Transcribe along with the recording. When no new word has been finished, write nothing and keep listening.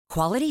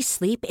Quality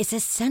sleep is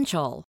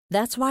essential.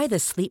 That's why the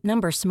Sleep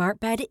Number Smart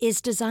Bed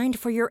is designed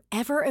for your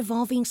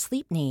ever-evolving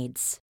sleep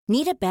needs.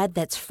 Need a bed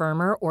that's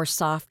firmer or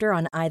softer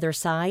on either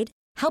side?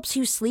 Helps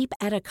you sleep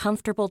at a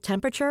comfortable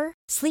temperature?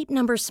 Sleep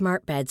Number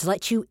Smart Beds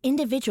let you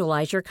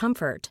individualize your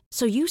comfort,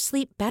 so you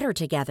sleep better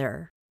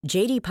together.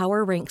 J.D.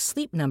 Power ranks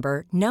Sleep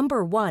Number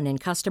number 1 in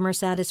customer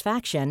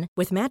satisfaction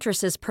with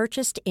mattresses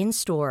purchased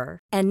in-store.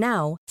 And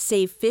now,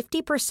 save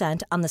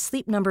 50% on the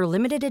Sleep Number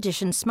Limited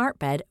Edition Smart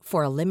Bed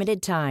for a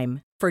limited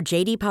time. For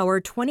J.D. Power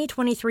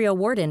 2023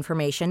 award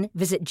information,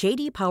 visit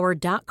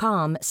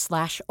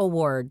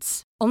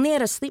jdpower.com/awards. Only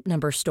at a Sleep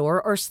Number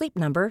store or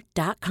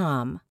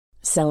sleepnumber.com.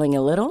 Selling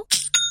a little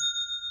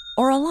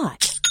or a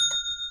lot?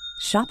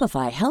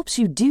 Shopify helps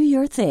you do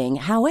your thing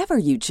however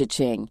you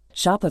cha-ching.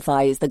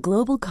 Shopify is the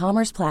global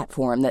commerce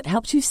platform that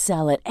helps you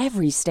sell at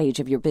every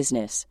stage of your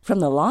business. From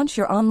the launch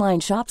your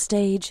online shop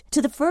stage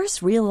to the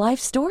first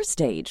real-life store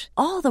stage,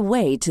 all the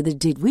way to the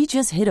did we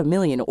just hit a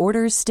million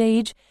orders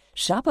stage.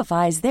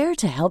 Shopify is there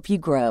to help you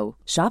grow.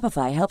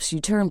 Shopify helps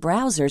you turn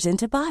browsers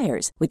into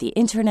buyers with the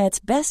internet's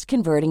best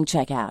converting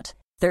checkout.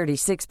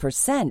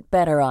 36%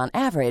 better on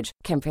average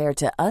compared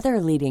to other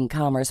leading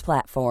commerce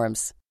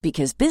platforms.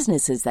 Because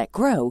businesses that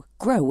grow,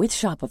 grow with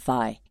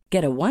Shopify.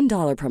 Get a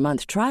 $1 per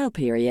month trial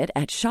period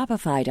at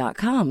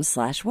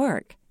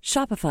shopify.com/work.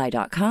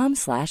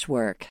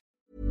 Shopify.com/work.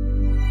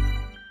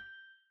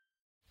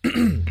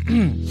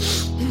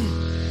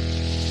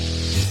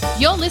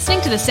 You're listening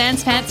to the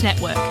Sans Pants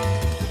Network.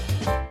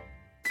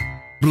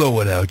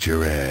 Blow it out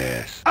your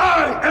ass.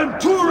 I am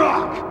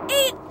Turok!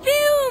 Eat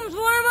fumes,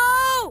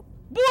 Wormo!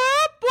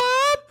 Blah,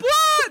 blah,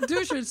 blah!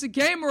 Dusha, it's a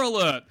gamer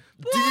alert.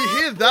 Do you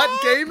hear that,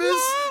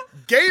 gamers?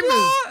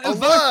 Gamers,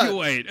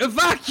 evacuate!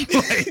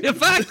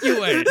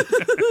 Evacuate!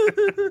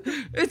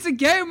 It's a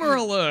gamer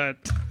alert.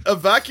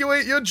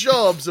 Evacuate your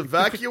jobs.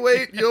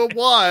 Evacuate your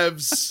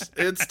wives.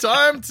 It's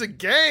time to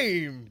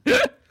game.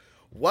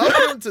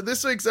 Welcome to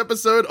this week's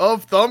episode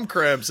of Thumb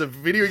Cramps, a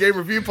video game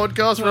review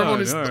podcast for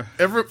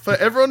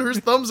everyone whose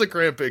thumbs are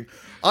cramping.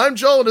 I'm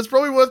Joel, and it's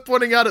probably worth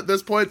pointing out at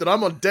this point that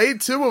I'm on day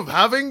 2 of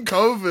having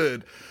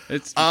COVID.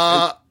 It's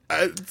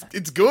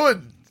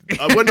good.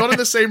 We're not in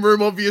the same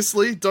room,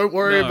 obviously. Don't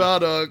worry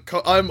about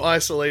I'm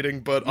isolating,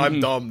 but I'm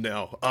dumb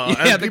now.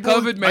 The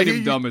COVID made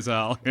him dumb as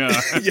hell.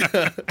 Yeah.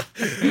 Yeah.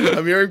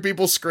 I'm hearing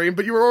people scream,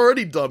 but you were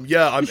already dumb.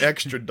 Yeah, I'm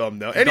extra dumb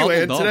now.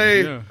 Anyway,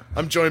 today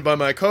I'm joined by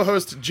my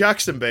co-host,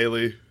 Jackson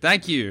Bailey.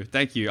 Thank you.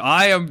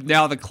 I am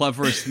now the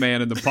cleverest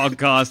man in the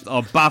podcast.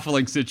 A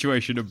baffling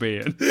situation to be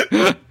in.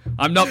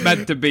 I'm not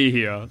meant to be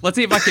here. Let's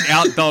see if I can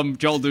out-dumb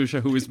Joel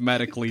Dusha, who is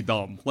medically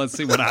dumb. Let's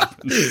see what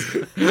happens.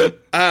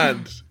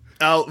 And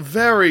our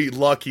very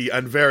lucky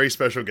and very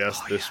special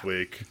guest this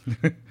week.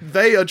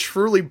 They are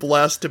truly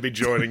blessed to be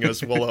joining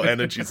us while our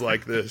energy's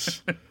like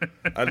this.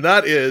 And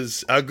that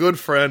is our good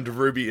friend,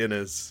 Ruby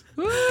Innes.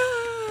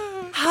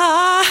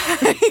 Hi!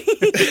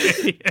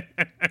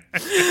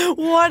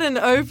 What an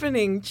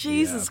opening.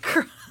 Jesus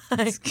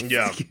Christ.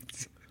 Yeah.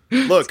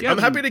 Look, I'm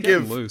happy to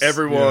give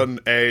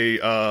everyone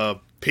a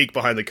peek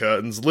behind the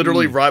curtains.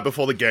 Literally right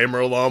before the gamer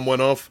alarm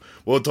went off,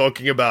 we were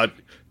talking about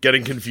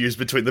getting confused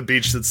between the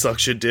beach that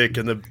sucks your dick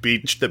and the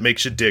beach that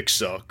makes your dick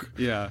suck.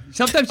 Yeah.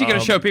 Sometimes you gotta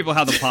show people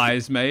how the pie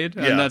is made,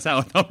 and that's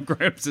how Thumb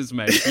Cramps is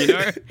made, you know?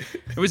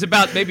 It was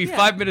about maybe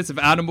 5 minutes of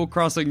Animal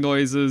Crossing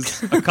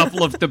noises, a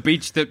couple of the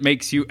beach that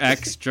makes you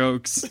X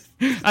jokes,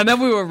 and then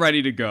we were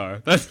ready to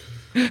go. That's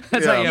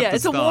how you have to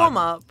it's start. a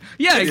warm-up.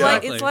 Yeah,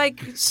 exactly. It's like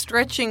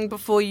stretching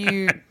before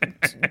you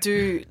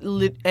do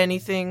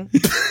anything.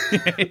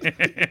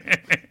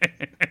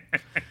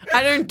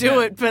 I don't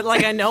do it, but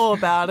I know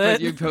about it.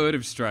 But you've heard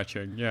of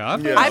stretching, yeah.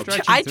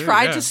 I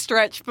tried to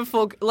stretch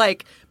before,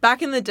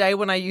 back in the day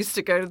when I used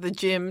to go to the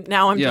gym.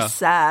 Now I'm just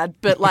sad,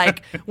 but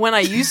when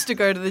I used to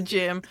go to the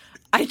gym,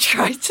 I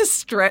tried to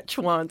stretch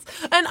once.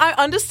 And I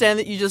understand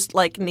that you just,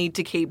 need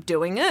to keep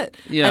doing it.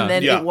 Yeah. And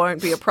then it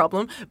won't be a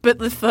problem. But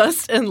the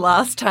first and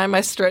last time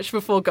I stretched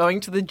before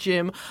going to the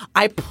gym,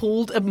 I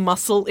pulled a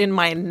muscle in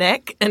my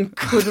neck and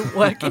couldn't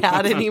work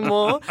out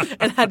anymore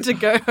and had to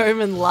go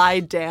home and lie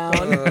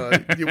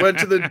down. You went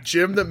to the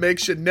gym that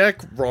makes your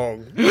neck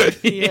wrong.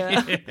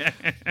 Yeah.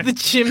 The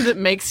gym that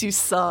makes you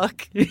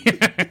suck.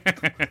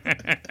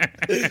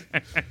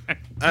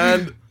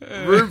 And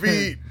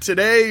Ruby,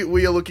 today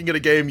we are looking at a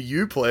game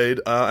you played,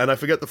 and I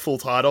forget the full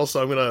title,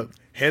 so I'm going to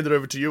hand it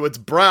over to you. It's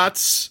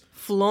Bratz.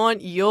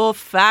 Flaunt your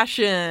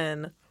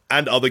fashion.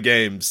 And other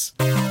games.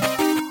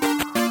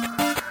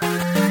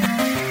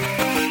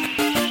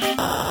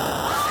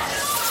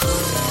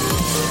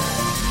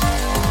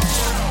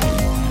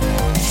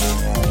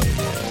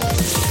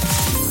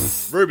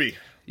 Ruby.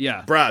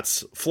 Yeah.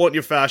 Bratz, flaunt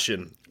your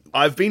fashion.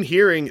 I've been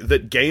hearing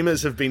that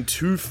gamers have been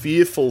too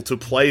fearful to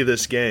play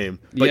this game,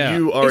 but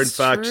you are in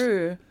fact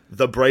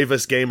the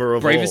bravest gamer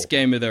of all. Bravest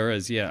gamer there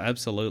is, yeah,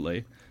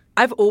 absolutely.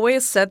 I've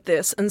always said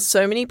this, and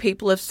so many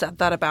people have said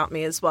that about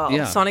me as well.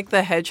 Yeah. Sonic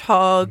the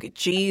Hedgehog,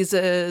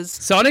 Jesus.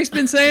 Sonic's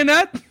been saying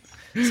that?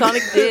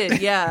 Sonic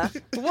did, yeah.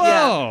 Whoa!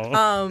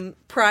 Yeah.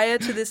 Prior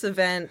to this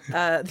event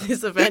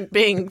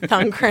being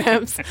Thumb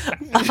Cramps,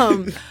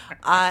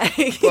 I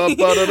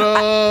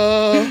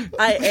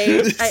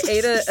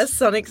ate a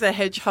Sonic the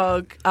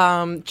Hedgehog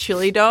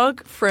chili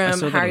dog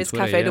from Harry's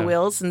Cafe de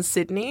Wheels in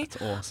Sydney.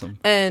 That's awesome.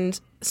 And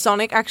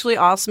Sonic actually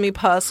asked me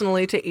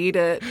personally to eat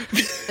it.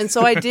 And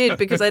so I did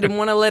because I didn't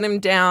want to let him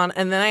down.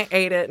 And then I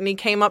ate it. And he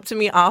came up to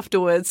me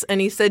afterwards and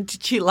he said,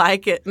 "Did you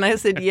like it?" And I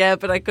said, "Yeah,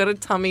 but I got a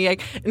tummy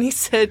ache." And he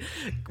said,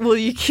 "Will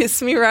you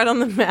kiss me right on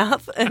the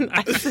mouth?" And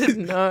I said,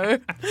 "No."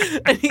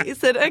 And he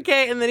said,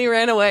 "Okay." And then he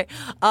ran away.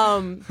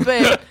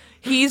 But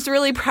he's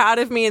really proud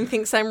of me and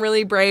thinks I'm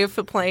really brave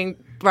for playing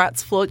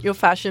Bratz Flaunt Your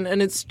Fashion.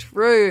 And it's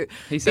true.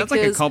 He sounds like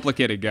a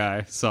complicated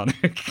guy,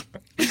 Sonic.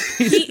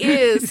 He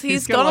is.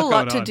 He's got a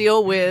lot to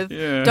deal with.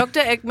 Yeah. Dr.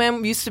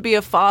 Eggman used to be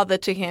a father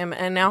to him,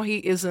 and now he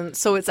isn't.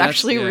 So it's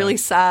actually really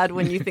sad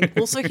when you think,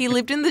 also, he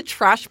lived in the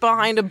trash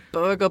behind a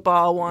burger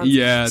bar once.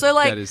 Yeah, so,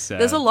 like, that is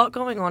sad. there's a lot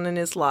going on in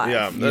his life.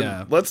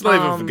 Yeah. Let's not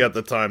even forget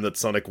the time that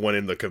Sonic went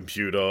in the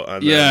computer,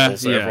 and then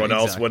also everyone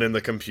else went in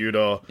the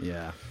computer.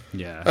 Yeah.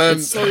 Yeah.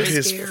 It's so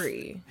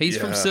scary. He's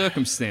from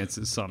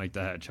circumstances, Sonic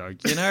the Hedgehog,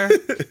 you know?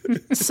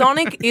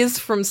 Sonic is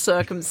from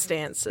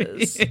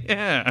circumstances.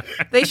 Yeah.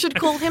 They should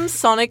call him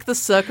Sonic the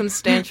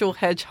Circumstantial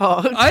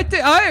Hedgehog.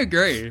 I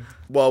agree.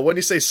 Well, when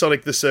you say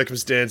Sonic the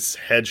Circumstance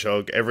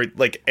Hedgehog,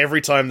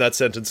 every time that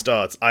sentence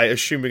starts, I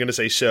assume you're going to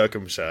say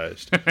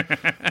circumcised.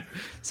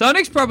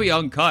 Sonic's probably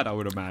uncut, I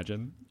would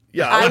imagine.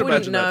 Yeah, I would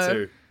imagine that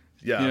too.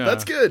 Yeah,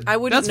 that's good. I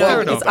wouldn't That's know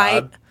fair because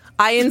enough.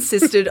 I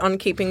insisted on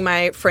keeping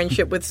my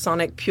friendship with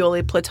Sonic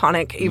purely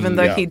platonic, even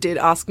though he did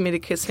ask me to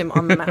kiss him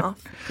on the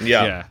mouth.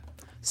 Yeah.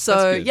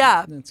 So,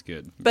 That's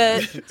good.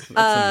 That's good.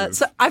 But,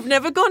 so I've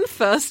never gone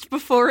first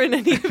before in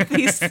any of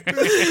these. So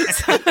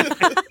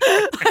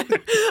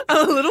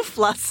I'm a little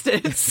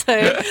flustered. So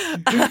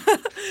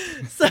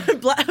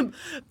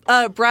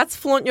Bratz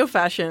Flaunt Your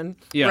Fashion.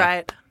 Yeah.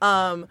 Right.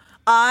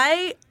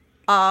 I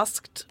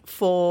asked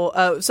for,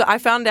 so I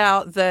found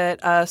out that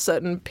a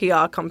certain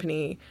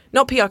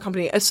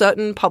a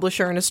certain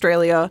publisher in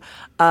Australia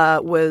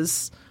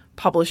was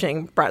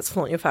publishing Bratz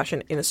Flaunt Your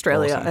Fashion in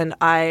Australia. Awesome. And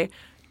I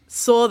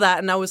saw that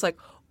and I was like,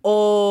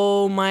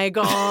 oh my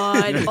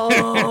God.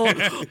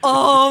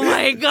 Oh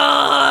my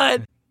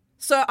God.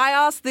 So I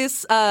asked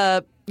this,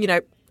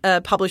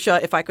 publisher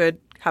if I could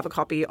have a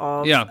copy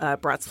of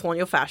Bratz Flaunt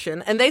Your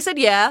Fashion. And they said,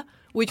 yeah.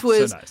 Which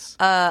was, so nice.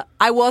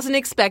 I wasn't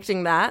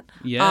expecting that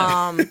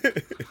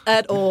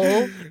at all.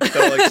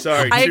 They're like,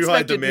 sorry, I too high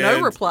expected demand,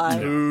 no reply.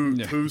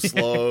 too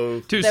slow,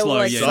 Too They were slow,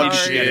 like, yeah. suck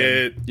sorry.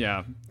 shit.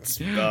 Yeah.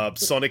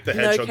 Sonic the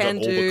Hedgehog got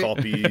all the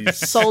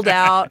copies. Sold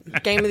out,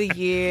 game of the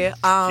year.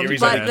 Here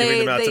he's giving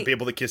them out to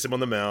people to kiss him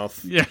on the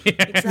mouth. Yeah.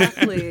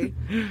 Exactly.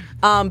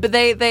 But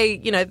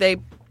they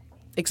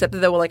accepted.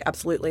 They were like,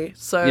 absolutely.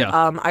 So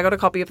I got a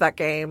copy of that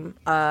game.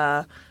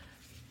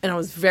 And I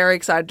was very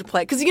excited to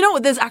play. Because,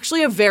 there's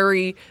actually a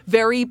very,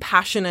 very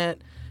passionate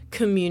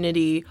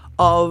community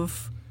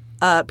of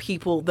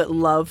people that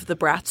love the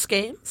Bratz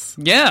games.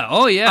 Yeah.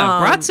 Oh, yeah.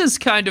 Bratz is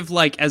kind of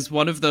like as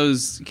one of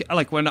those...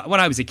 Like, when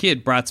I was a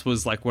kid, Bratz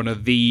was like one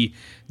of the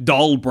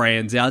doll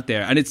brands out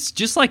there. And it's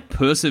just like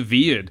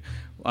persevered.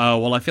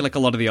 Well, I feel like a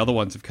lot of the other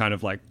ones have kind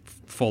of like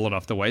fallen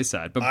off the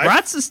wayside. But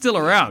Bratz is still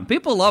around.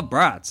 People love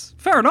Bratz.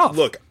 Fair enough.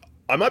 Look,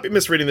 I might be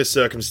misreading this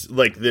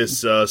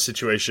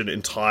situation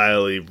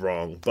entirely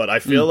wrong, but I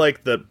feel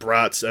like that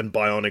Bratz and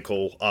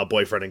Bionicle are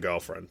boyfriend and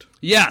girlfriend.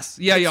 Yes.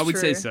 Yeah, I would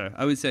true. say so.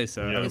 I would say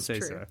so. Yeah. I would say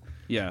True. so.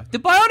 Yeah. The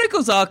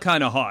Bionicles are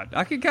kind of hot.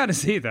 I can kind of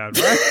see that,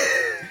 right?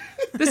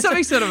 There's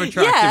something sort of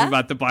attractive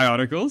about the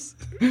Bionicles.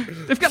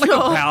 They've got like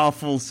a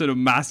powerful sort of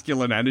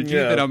masculine energy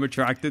that I'm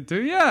attracted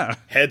to. Yeah.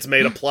 Head's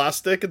made of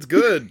plastic. It's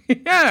good.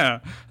 Yeah.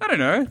 I don't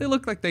know. They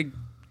look like they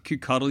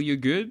could cuddle you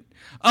good.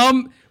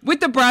 With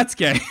the Bratz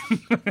game,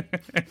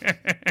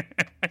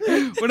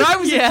 when I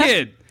was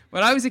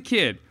a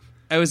kid,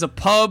 it was a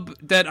pub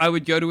that I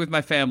would go to with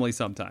my family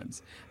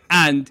sometimes.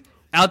 And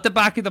out the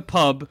back of the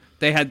pub,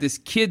 they had this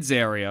kids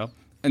area.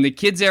 And the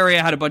kids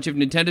area had a bunch of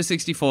Nintendo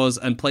 64s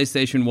and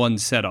PlayStation 1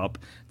 set up.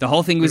 The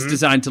whole thing was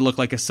designed to look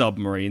like a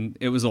submarine.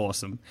 It was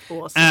awesome.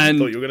 I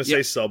thought you were going to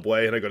say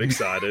Subway, and I got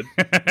excited.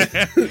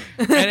 And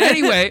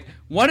anyway,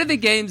 one of the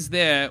games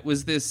there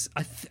was this...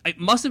 it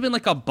must have been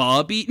like a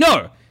Barbie...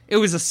 No! It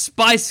was a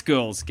Spice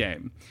Girls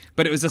game,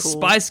 but it was a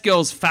Spice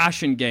Girls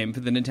fashion game for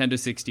the Nintendo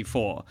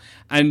 64.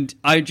 And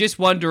I'm just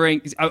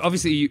wondering,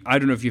 obviously, I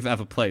don't know if you've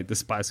ever played the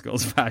Spice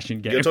Girls fashion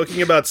game. You're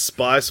talking about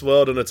Spice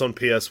World, and it's on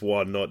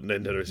PS1, not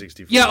Nintendo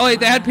 64. Yeah,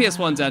 they had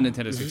PS1s and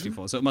Nintendo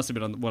 64, so it must have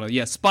been on one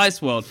of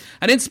Spice World.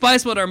 And in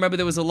Spice World, I remember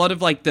there was a lot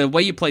of like the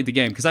way you played the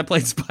game, because I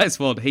played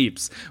Spice World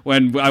heaps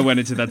when I went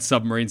into that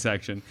submarine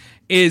section.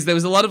 There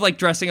was a lot of like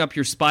dressing up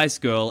your Spice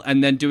Girl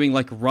and then doing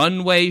like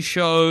runway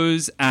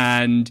shows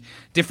and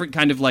different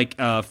kind of like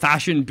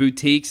fashion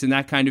boutiques and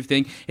that kind of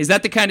thing. Is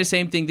that the kind of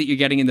same thing that you're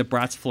getting in the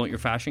Bratz Flaunt Your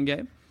Fashion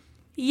game?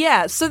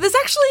 Yeah, so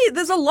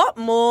there's a lot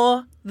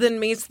more than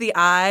meets the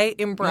eye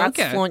in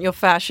Bratz Flaunt Your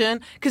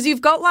Fashion, because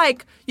you've got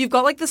like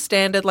the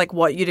standard like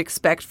what you'd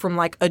expect from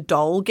like a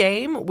doll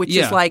game, which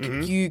is like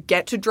you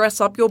get to dress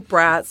up your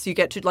brats, you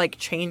get to like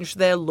change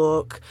their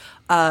look,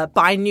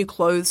 buy new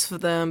clothes for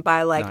them,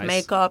 buy like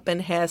makeup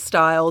and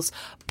hairstyles.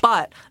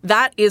 But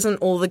that isn't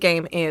all the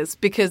game is,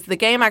 because the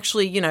game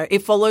actually,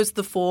 it follows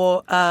the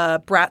 4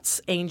 Bratz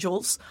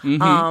angels.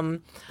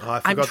 I'm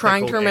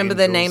trying to remember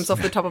their names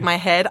off the top of my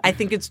head. I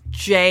think it's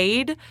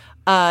Jade,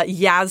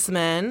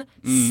 Yasmin,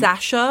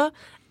 Sasha,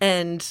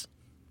 and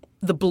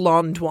the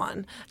blonde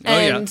one.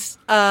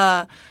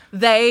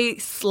 They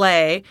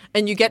slay,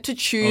 and you get to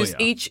choose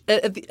each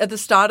at the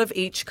start of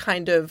each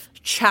kind of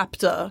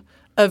chapter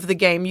of the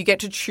game, you get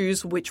to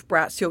choose which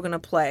brats you're going to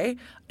play.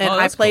 And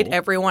I played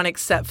everyone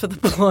except for the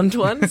blonde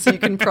one, so you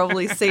can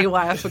probably see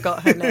why I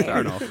forgot her name.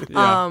 Fair enough.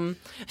 Yeah.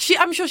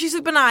 I'm sure she's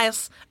super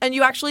nice, and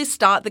you actually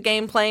start the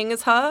game playing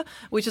as her,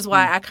 which is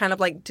why I kind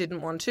of like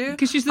didn't want to.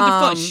 Because she's the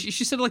default.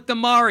 She's sort of like the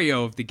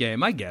Mario of the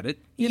game. I get it.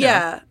 You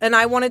know. And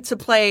I wanted to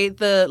play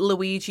the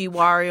Luigi,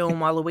 Wario, and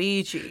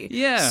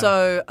Waluigi.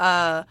 So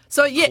I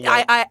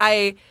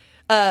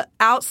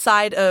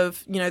outside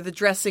of the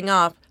dressing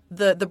up,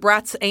 the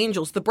Bratz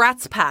Angels, the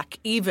Bratz Pack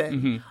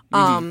even,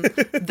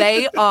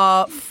 they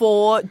are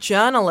 4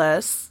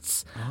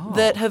 journalists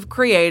that have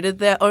created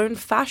their own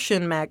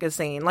fashion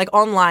magazine, like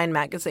online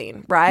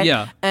magazine, right?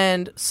 Yeah.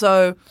 And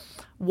so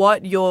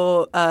what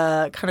your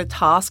kind of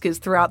task is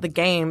throughout the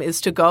game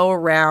is to go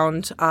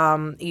around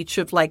each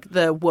of like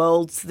the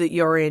worlds that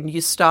you're in.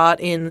 You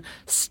start in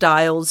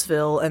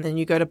Stylesville, and then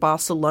you go to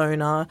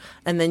Barcelona,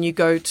 and then you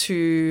go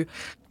to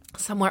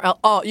somewhere else.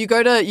 Oh, you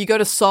go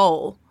to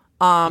Seoul.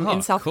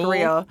 In South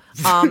Korea,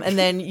 and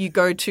then you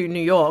go to New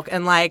York,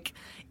 and like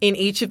in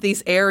each of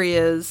these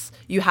areas,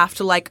 you have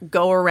to like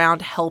go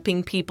around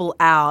helping people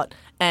out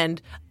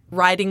and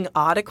writing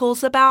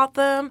articles about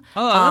them.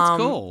 Oh, that's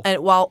cool.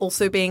 And while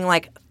also being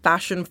like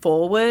fashion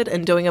forward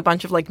and doing a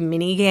bunch of like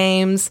mini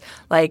games,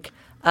 like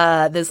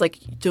there's like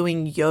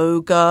doing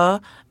yoga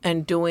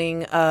and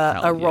doing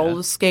a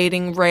roller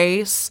skating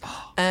race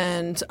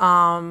and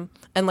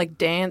like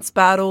dance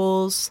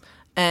battles.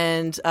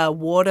 And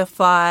water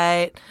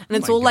fight, and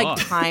it's all like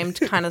timed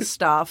kind of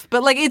stuff.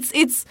 But like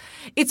it's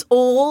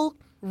all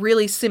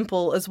really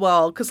simple as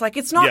well, because like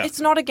it's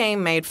not a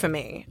game made for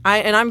me.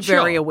 I'm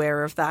very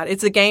aware of that.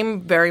 It's a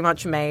game very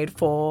much made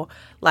for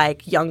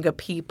like younger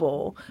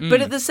people.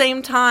 But at the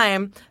same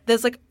time,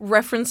 there's like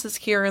references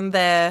here and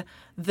there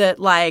that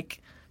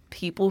like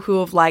people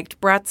who have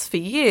liked Bratz for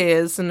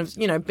years and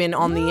have been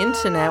on the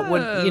internet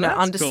would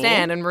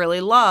understand and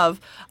really love.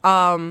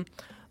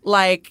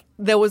 Like,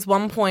 there was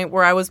one point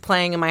where I was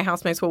playing and my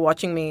housemates were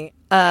watching me.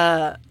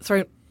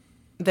 Sorry,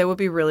 they would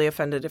be really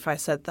offended if I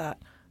said that.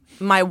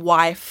 My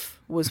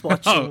wife was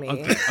watching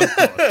me. Of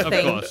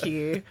Thank course.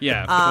 you.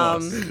 Yeah,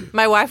 of course.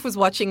 My wife was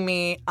watching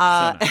me,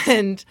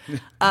 and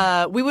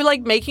we were,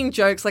 like, making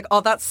jokes like,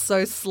 oh, that's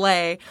so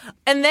slay.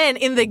 And then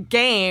in the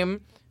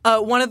game,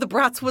 one of the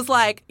brats was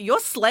like, you're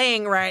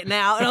slaying right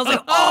now. And I was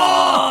like, oh!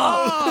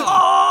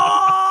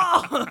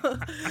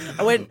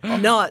 I went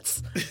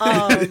nuts.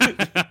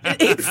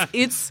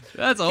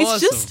 That's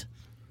awesome.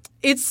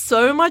 It's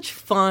so much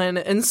fun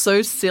and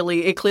so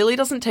silly. It clearly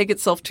doesn't take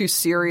itself too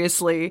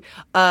seriously,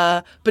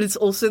 but it's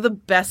also the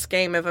best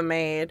game ever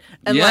made.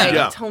 And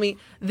tell me,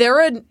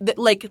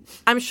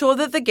 I'm sure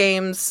that the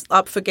game's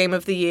up for Game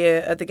of the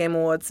Year at the Game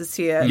Awards this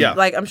year. Yeah.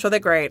 Like, I'm sure they're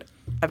great.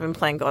 I've been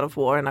playing God of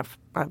War and I've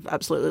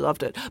absolutely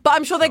loved it. But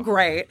I'm sure they're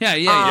great.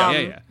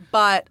 Yeah.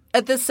 But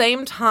at the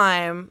same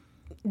time,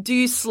 do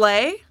you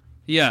slay?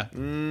 Yeah.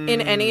 In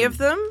any of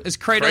them? Is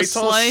Kratos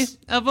slay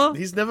ever?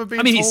 He's never been.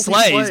 I mean, he told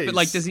slays, but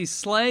like, does he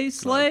slay?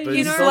 but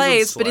He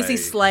slays, but is he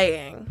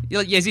slaying?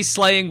 Yeah, is he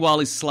slaying while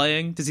he's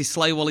slaying? Does he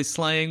slay while he's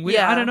slaying?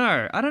 I don't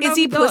know. Is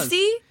he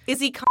pussy?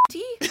 Is he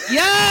cunty?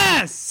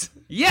 Yes!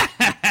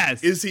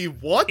 Yes! Is he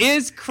what?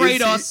 Is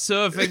Kratos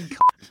serving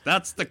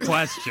That's the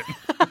question.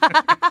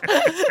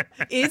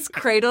 Is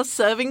Kratos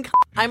serving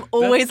I'm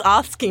always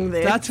asking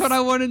this. That's what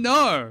I want to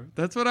know.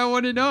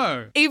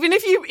 Even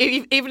if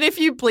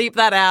you bleep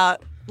that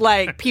out,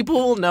 like, people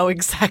will know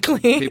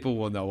exactly. People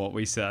will know what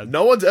we said.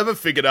 No one's ever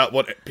figured out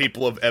what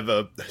people have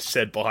ever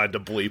said behind a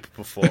bleep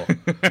before.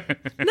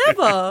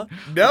 Never.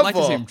 I'd like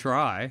to see him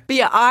try. But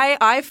yeah,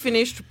 I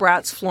finished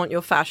Bratz Flaunt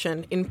Your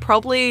Fashion in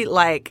probably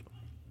like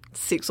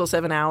 6 or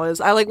 7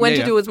 hours. I went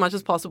to do as much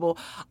as possible.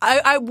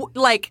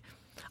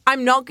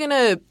 I'm not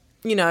gonna,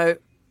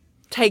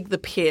 take the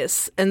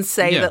piss and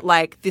say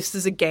that this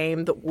is a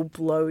game that will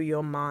blow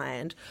your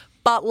mind.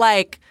 But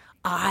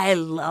I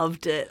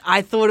loved it.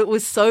 I thought it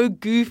was so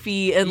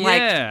goofy and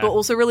but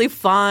also really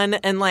fun.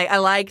 And I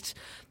liked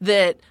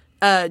that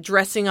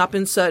dressing up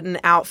in certain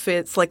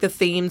outfits, the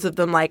themes of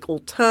them,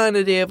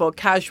 alternative or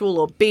casual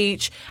or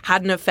beach,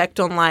 had an effect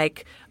on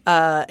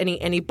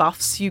any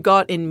buffs you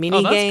got in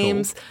mini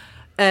games.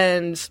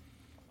 Cool.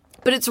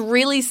 But it's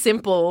really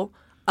simple.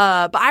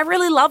 But I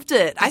really loved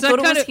it. I thought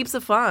it was heaps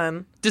of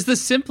fun. Does the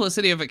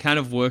simplicity of it kind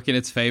of work in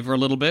its favor a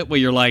little bit, where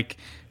you're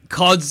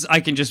because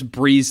I can just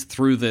breeze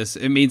through this,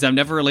 it means I'm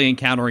never really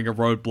encountering a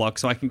roadblock,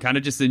 so I can kind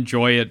of just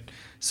enjoy it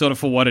sort of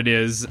for what it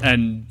is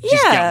and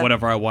just get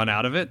whatever I want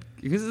out of it.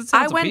 Because it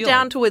sounds went appealing.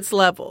 down to its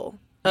level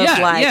of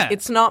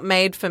it's not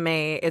made for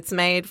me. It's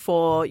made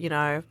for,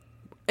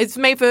 it's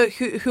made for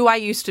who I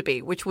used to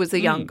be, which was a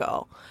young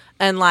girl.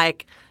 And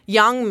like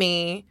young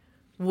me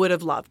would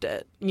have loved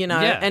it,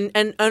 and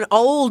an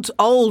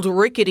old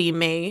rickety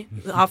me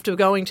after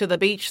going to the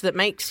beach that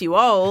makes you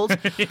old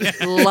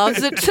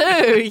loves it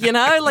too,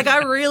 like I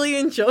really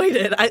enjoyed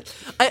it.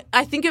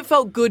 I think it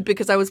felt good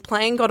because I was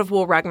playing God of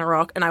War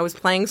Ragnarok and I was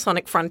playing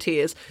Sonic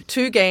Frontiers,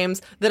 2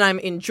 games that I'm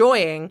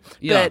enjoying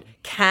but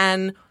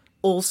can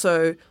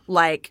also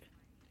like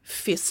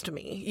fist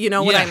me, you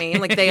know what I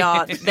mean? Like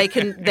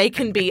they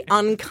can be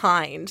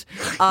unkind.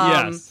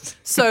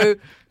 So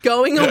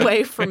going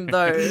away from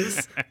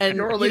those and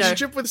your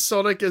relationship with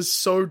Sonic is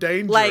so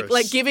dangerous.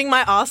 Like giving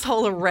my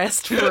asshole a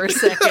rest for a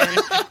second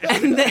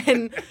and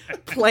then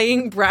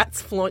playing Bratz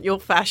Flaunt Your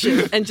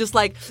Fashion and just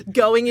like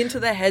going into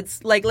the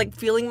heads, like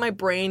feeling my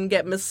brain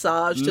get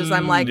massaged as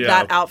I'm like,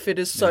 that outfit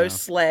is so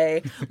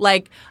slay.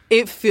 Like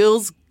it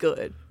feels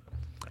good.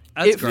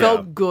 It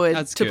felt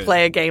good to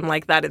play a game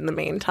like that in the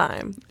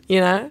meantime,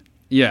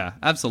 Yeah,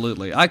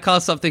 absolutely. I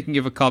can't stop thinking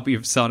of a copy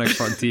of Sonic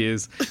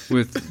Frontiers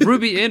with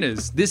Ruby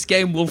Innes. This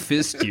game will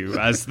fist you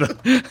as the...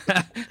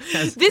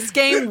 This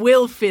game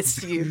will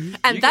fist you,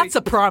 and that's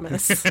a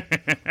promise.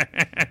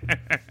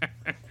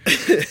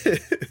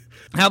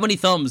 How many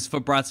thumbs for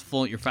Bratz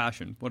Flaunt Your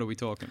Fashion? What are we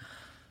talking?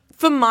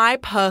 For my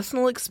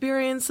personal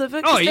experience of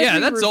it,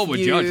 that's all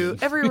we're judging.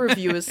 Every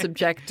review is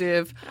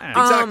subjective.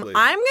 Exactly.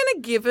 I'm going to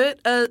give it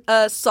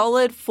a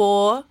solid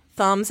 4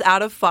 thumbs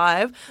out of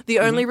 5. The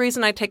only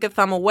reason I take a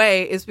thumb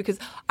away is because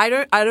I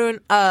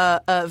don't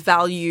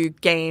value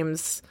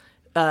games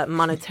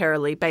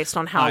monetarily based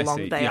on how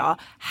long they are.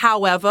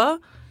 However,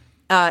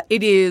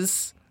 it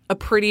is a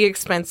pretty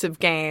expensive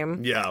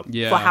game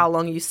for how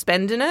long you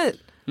spend in it.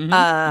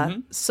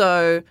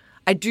 So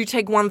I do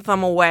take 1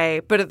 thumb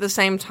away, but at the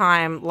same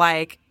time,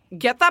 like,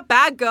 get that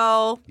bag,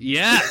 girl.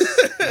 Yes.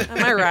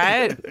 Am I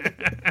right?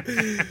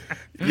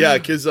 Yeah,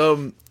 because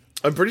I'm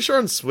pretty sure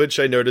on Switch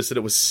I noticed that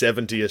it was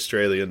 70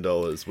 Australian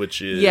dollars,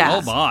 which is...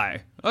 Oh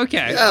my.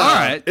 Okay, all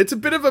right. It's a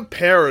bit of a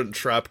parent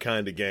trap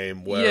kind of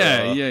game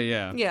where...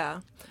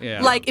 Yeah.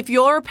 Like, if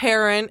you're a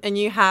parent and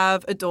you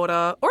have a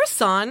daughter or a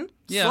son...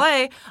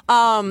 Slay.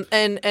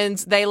 And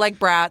they like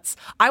Bratz,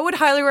 I would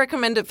highly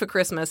recommend it for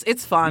Christmas.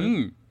 It's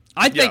fun.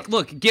 I think,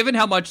 look, given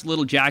how much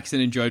Little Jackson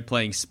enjoyed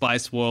playing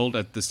Spice World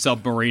at the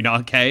Submarine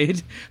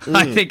Arcade,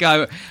 I think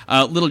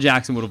Little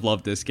Jackson would have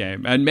loved this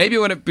game. And maybe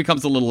when it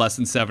becomes a little less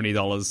than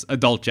 $70,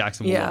 Adult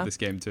Jackson will love this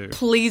game too.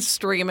 Please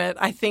stream it.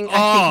 I think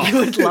you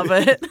would love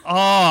it.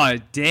 Oh,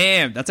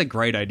 damn. That's a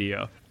great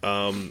idea.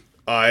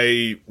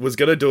 I was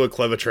going to do a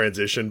clever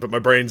transition, but my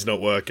brain's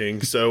not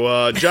working.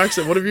 So,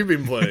 Jackson, what have you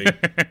been playing?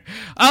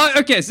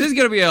 Okay, so this is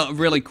going to be a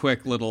really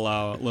quick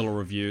little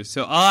review.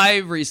 So I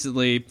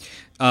recently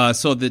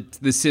saw that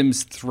The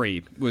Sims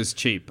 3 was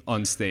cheap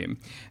on Steam.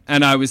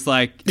 And I was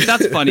like,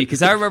 that's funny,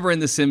 because I remember in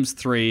The Sims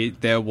 3,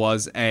 there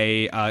was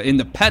in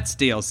the Pets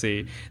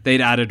DLC, they'd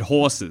added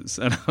horses.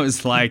 And I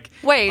was like...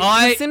 Wait,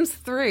 The Sims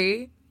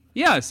 3?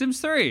 Yeah,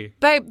 Sims 3.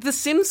 Babe, The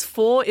Sims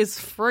 4 is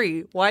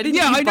free. Why didn't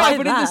you buy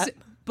that?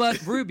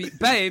 But Ruby,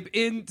 babe,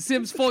 in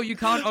Sims 4 you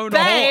can't own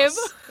a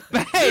horse.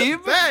 Babe,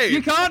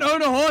 you can't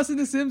own a horse in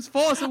The Sims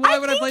 4, so why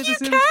would I play The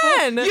Sims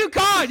 4? You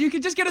can't! You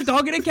can just get a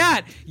dog and a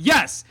cat.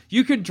 Yes,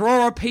 you can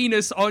draw a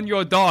penis on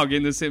your dog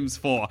in The Sims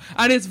 4.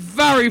 And it's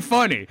very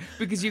funny,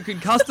 because you can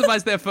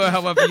customize their fur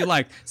however you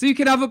like. So you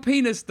can have a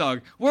penis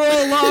dog. We're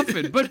all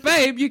laughing. But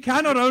babe, you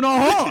cannot own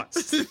a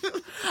horse.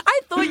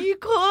 I thought you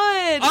could.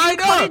 I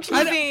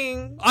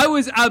know. I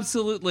was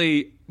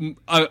absolutely...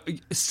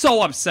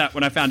 so upset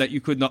when I found out you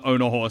could not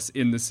own a horse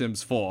in The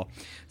Sims 4.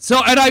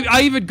 So, and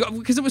I even got,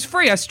 because it was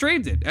free, I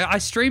streamed it. I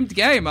streamed the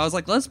game. I was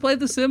like, let's play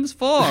The Sims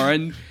 4.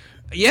 And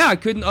yeah, I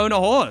couldn't own a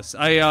horse. So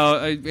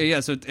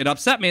it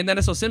upset me. And then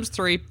I saw Sims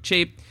 3,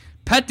 cheap.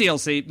 Pet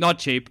DLC, not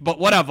cheap, but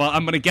whatever.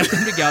 I'm going to get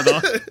them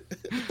together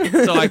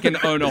so I can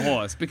own a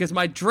horse. Because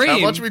my dream... How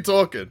much are we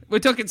talking? We're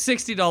talking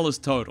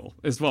 $60 total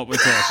is what we're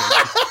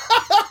talking.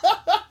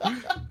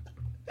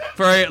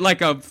 For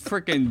like a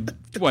freaking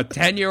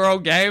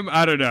 10-year-old game?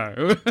 I don't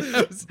know.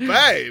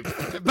 Babe,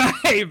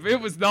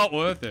 it was not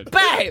worth it.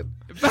 Babe.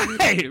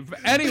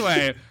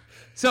 Anyway,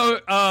 so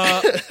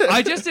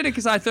I just did it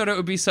because I thought it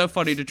would be so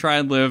funny to try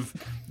and live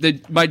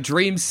my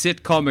dream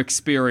sitcom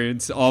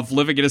experience of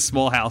living in a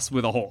small house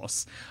with a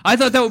horse. I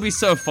thought that would be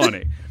so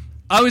funny.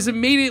 I was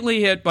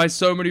immediately hit by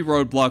so many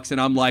roadblocks, and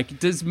I'm like,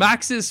 do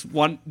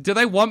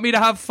they want me to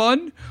have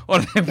fun, or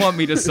do they want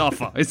me to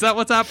suffer? Is that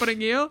what's happening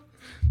here?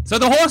 So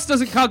the horse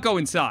can't go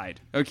inside,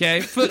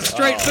 okay? First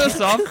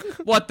off,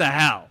 what the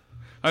hell?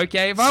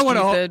 Okay, if I want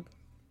to...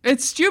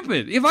 It's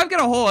stupid. If I've got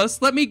a horse,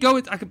 let me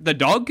go... The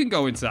dog can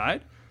go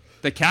inside.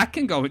 The cat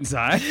can go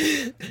inside.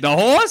 The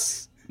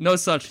horse? No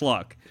such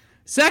luck.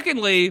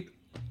 Secondly,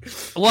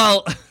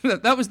 Well,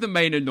 that was the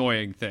main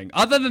annoying thing.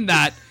 Other than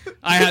that,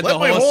 I had the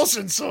horse. Let my horse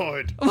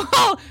inside.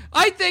 Well,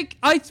 I think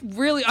I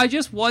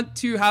just want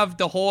to have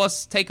the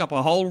horse take up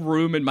a whole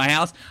room in my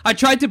house. I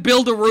tried to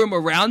build a room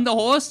around the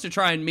horse to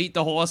try and meet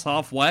the horse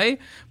halfway,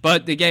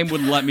 but the game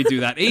wouldn't let me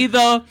do that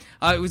either.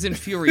 It was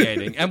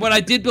infuriating. And when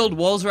I did build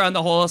walls around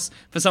the horse,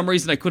 for some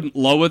reason I couldn't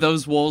lower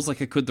those walls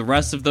like I could the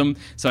rest of them,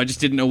 so I just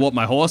didn't know what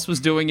my horse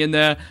was doing in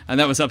there, and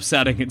that was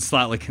upsetting and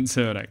slightly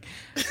concerning.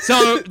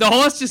 So the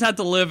horse just had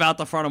to live out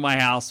the front of my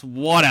house,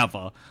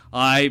 whatever.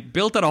 I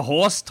built it a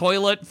horse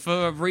toilet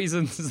for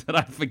reasons that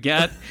I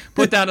forget,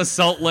 put down a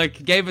salt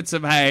lick, gave it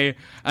some hay,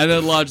 and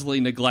then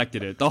largely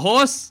neglected it. The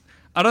horse,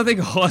 I don't think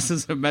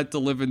horses are meant to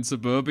live in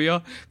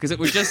suburbia, because it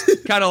would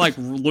just kind of like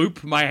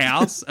loop my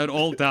house at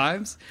all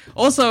times.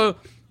 Also,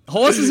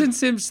 horses in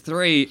Sims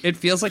 3, it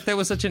feels like they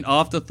were such an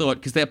afterthought,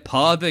 because their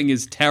pathing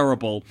is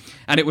terrible,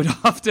 and it would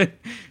often...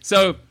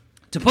 So,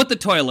 to put the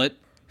toilet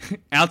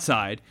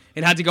outside,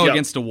 it had to go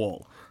against a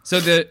wall. So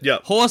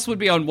the horse would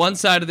be on one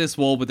side of this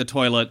wall with the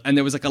toilet, and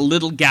there was like a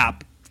little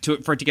gap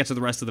for it to get to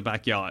the rest of the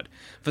backyard.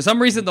 For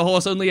some reason, the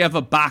horse only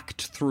ever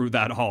backed through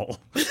that hole.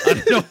 I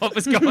don't know what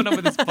was going on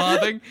with its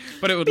pathing,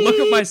 but it would look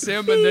at my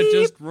sim and then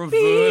just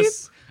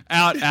reverse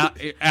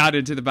out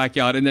into the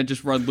backyard and then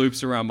just run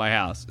loops around my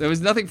house. There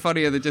was nothing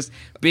funnier than just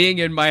being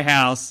in my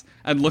house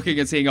and looking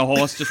and seeing a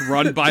horse just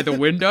run by the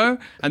window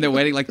and then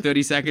waiting like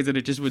 30 seconds and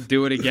it just would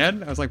do it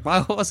again. I was like, my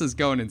horse is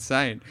going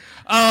insane.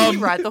 Can you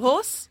ride the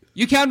horse?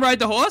 You can ride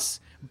the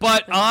horse,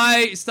 but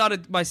my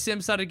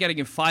sim started getting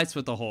in fights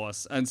with the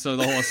horse, and so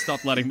the horse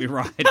stopped letting me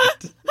ride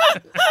it.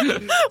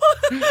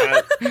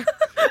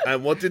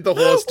 And what did the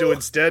horse do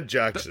instead,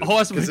 Jackson? The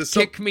horse would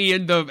kick me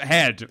in the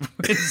head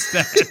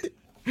instead.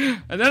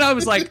 And then I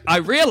was like, I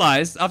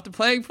realized after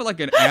playing for like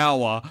an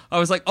hour, I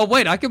was like, oh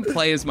wait, I can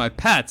play as my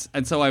pets.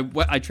 And so I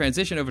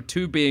transitioned over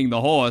to being the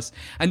horse,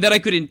 and then I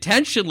could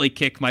intentionally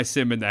kick my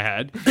sim in the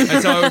head.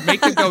 And so I would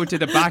make them go to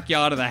the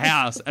backyard of the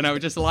house, and I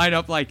would just line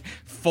up like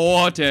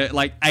 4 to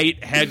like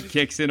 8 head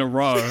kicks in a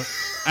row.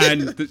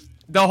 And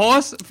the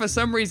horse, for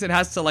some reason,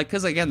 has to, like,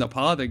 because, again, the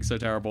pathing's so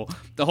terrible,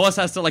 the horse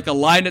has to, like,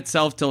 align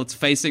itself till it's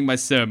facing my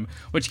sim,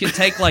 which can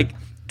take, like,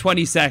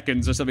 20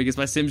 seconds or something, because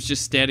my sim's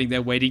just standing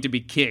there waiting to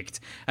be kicked.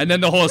 And then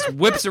the horse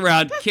whips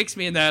around, kicks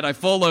me in the head, I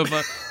fall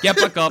over, get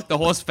back up, the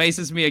horse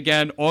faces me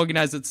again,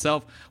 organizes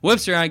itself,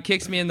 whips around,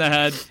 kicks me in the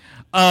head.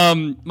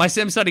 My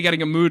sim started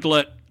getting a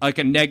moodlet, like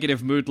a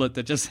negative moodlet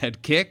that just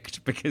had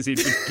kicked because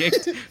he'd been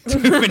kicked too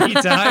many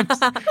times,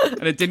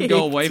 and it didn't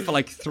go away for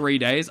like 3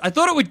 days. I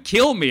thought it would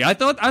kill me. I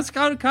thought that's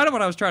kind of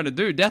what I was trying to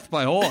do, death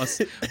by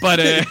horse, but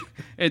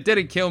it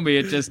didn't kill me.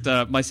 It just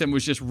my sim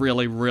was just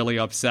really, really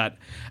upset,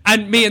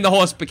 and me and the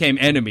horse became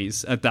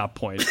enemies at that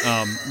point.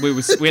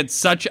 We had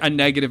such a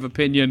negative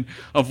opinion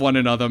of one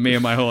another, me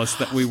and my horse,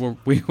 that we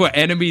were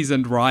enemies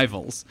and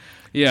rivals.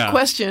 Yeah.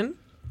 Question.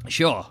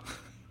 Sure.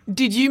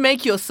 Did you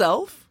make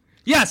yourself?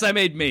 Yes, I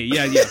made me.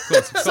 Yeah, of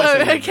course.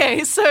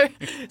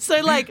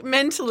 So like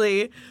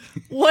mentally,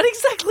 what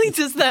exactly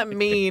does that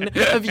mean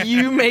of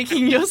you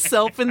making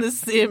yourself in The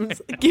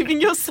Sims,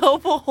 giving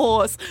yourself a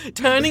horse,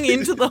 turning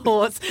into the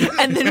horse,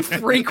 and then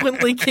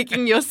frequently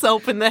kicking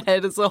yourself in the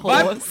head as a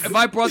horse? If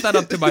I brought that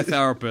up to my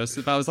therapist,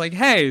 if I was like,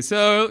 hey,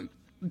 so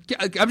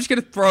I'm just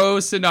going to throw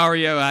a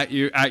scenario at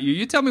you.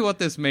 You tell me what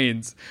this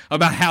means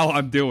about how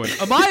I'm doing.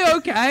 Am I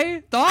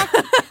okay, Doc?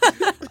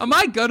 Am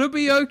I going to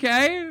be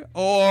okay?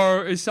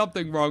 Or is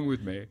something wrong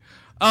with me?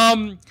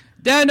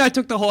 Then I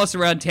took the horse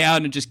around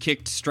town and just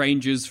kicked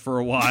strangers for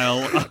a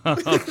while.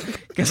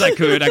 Because I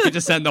could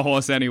just send the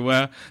horse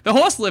anywhere. The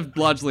horse lived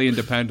largely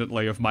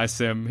independently of my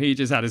sim. He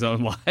just had his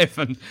own life,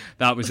 and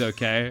that was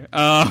okay.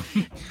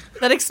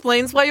 That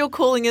explains why you're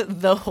calling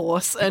it the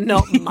horse and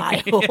not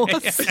my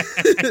horse.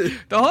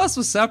 The horse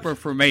was separate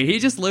from me. He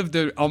just lived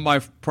on my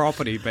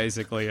property,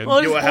 basically. And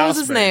what was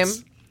his name?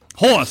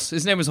 Horse.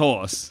 His name was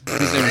Horse.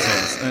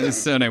 And his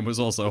surname was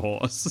also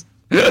Horse.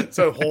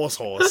 So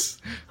horse.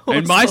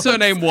 And my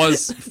surname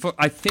was,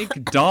 I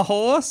think, Da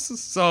Horse.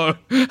 So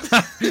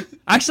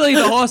actually,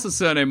 the horse's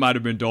surname might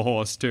have been Da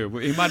Horse too.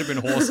 He might have been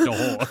Horse Da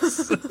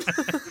Horse.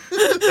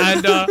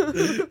 And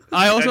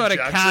I also had a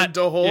Jackson cat.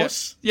 Da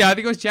Horse? Yeah, I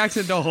think it was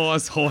Jackson Da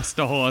Horse, Horse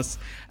Da Horse.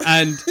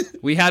 And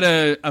we had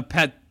a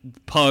pet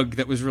pug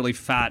that was really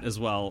fat as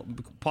well,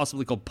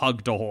 possibly called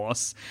Pug Da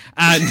Horse.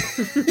 And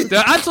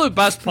the absolute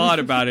best part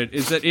about it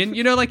is that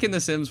like in The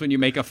Sims, when you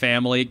make a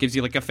family, it gives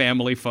you like a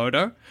family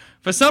photo.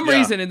 For some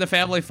reason, in the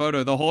family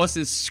photo, the horse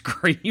is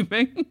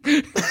screaming.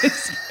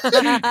 It's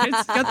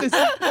got this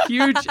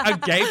huge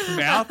agape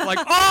mouth, like,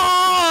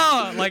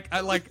 oh, like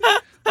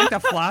the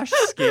Flash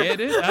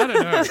scared it. I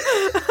don't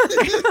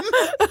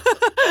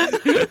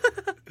know.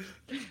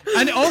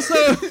 And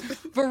also,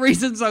 for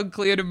reasons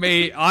unclear to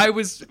me,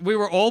 we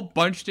were all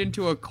bunched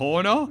into a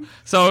corner.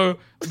 So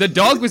the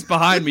dog was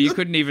behind me. You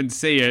couldn't even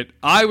see it.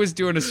 I was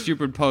doing a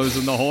stupid pose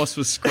and the horse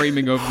was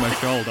screaming over my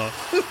shoulder.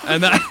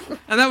 And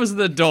that was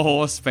the Da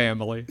Horse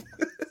family.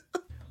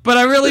 But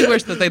I really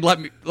wish that they'd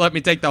let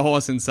me take the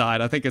horse inside.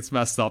 I think it's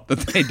messed up that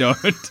they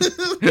don't.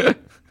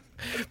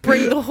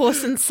 bring the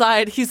horse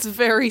inside. He's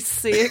very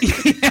sick.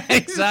 Yeah,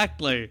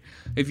 exactly.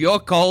 If you're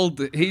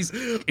cold, he's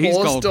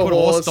cold. To Put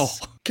horse horse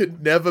to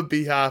can never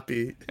be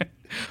happy.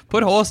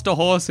 Put horse to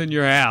horse in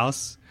your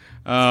house.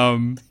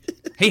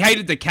 He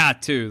hated the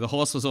cat too. The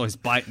horse was always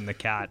biting the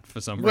cat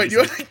for some reason. Wait, you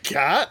had a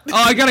cat? Oh,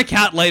 I got a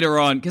cat later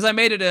on because I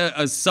made it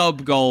a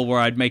sub goal where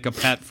I'd make a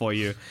pet for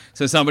you.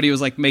 So somebody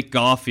was like, make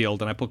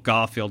Garfield, and I put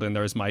Garfield in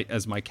there as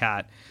my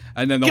cat.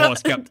 And then the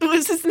horse kept...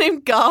 Was his name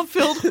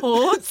Garfield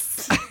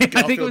Horse? I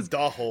think it was...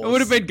 the horse. It would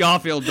have been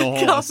Garfield the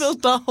horse.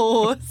 Garfield the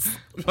horse.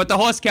 But the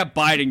horse kept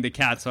biting the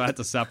cat, so I had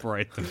to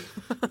separate them.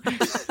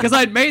 Because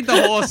I'd made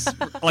the horse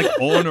like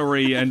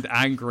ornery and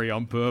angry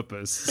on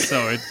purpose.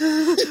 So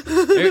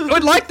it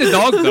would like the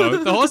dog though.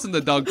 The horse and the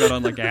dog got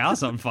on like a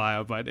house on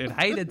fire, but it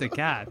hated the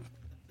cat.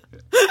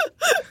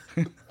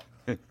 You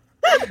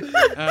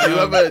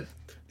have a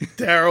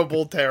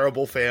terrible,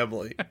 terrible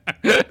family.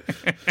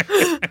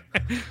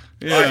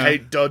 Yeah. I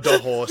hate the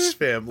horse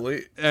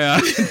family. Yeah.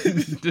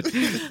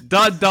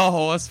 The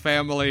horse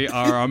family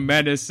are a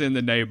menace in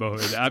the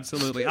neighborhood.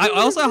 Absolutely. I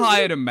also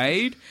hired a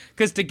maid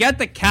because to get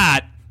the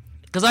cat,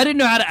 because I didn't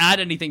know how to add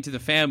anything to the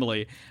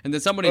family. And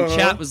then someone in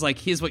chat was like,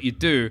 here's what you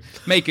do.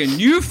 Make a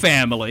new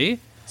family.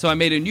 So I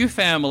made a new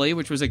family,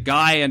 which was a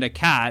guy and a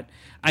cat.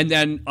 And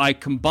then I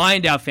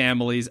combined our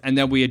families, and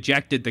then we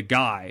ejected the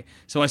guy.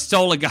 So I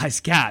stole a guy's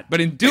cat. But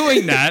in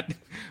doing that,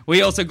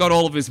 we also got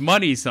all of his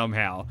money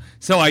somehow.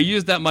 So I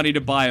used that money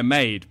to buy a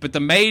maid. But the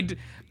maid,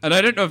 and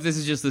I don't know if this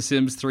is just The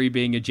Sims 3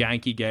 being a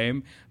janky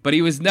game, but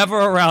he was never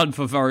around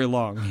for very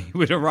long. He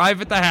would arrive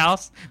at the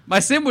house.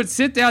 My sim would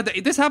sit down.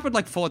 This happened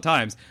like 4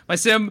 times. My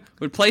sim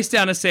would place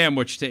down a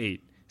sandwich to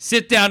eat.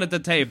 Sit down at the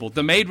table.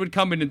 The maid would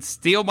come in and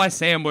steal my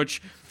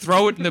sandwich,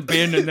 throw it in the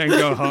bin, and then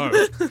go home.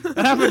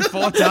 That happened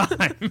 4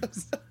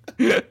 times.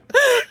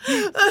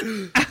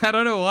 I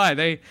don't know why.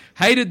 They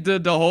hated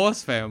the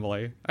horse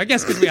family. I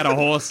guess because we had a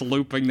horse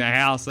looping the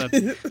house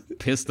that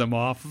pissed them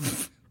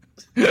off.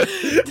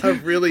 A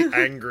really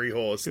angry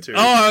horse, too.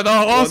 Oh, the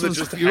horse One was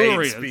that just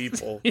furious.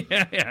 hates people.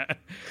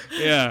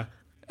 Yeah.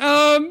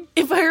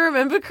 If I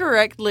remember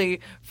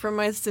correctly from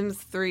my Sims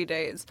 3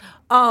 days,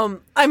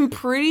 I'm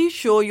pretty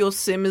sure your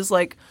sim is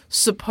like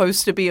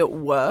supposed to be at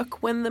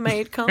work when the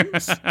maid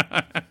comes.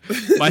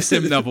 My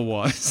sim never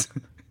was.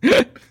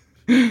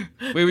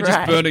 We were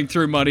just burning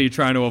through money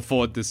trying to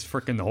afford this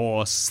freaking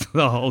horse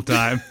the whole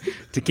time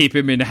to keep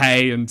him in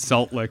hay and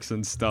salt licks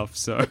and stuff.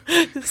 So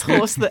this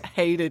horse that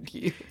hated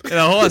you.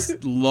 The horse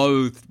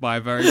loathed my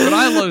but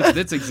I loathed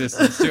its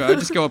existence too. I would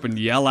just go up and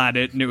yell at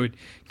it, and it would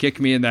kick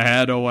me in the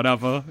head or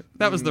whatever.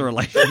 That was the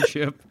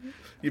relationship.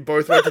 You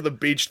both went to the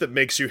beach that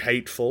makes you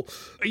hateful.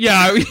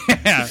 Yeah,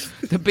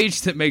 the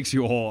beach that makes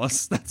you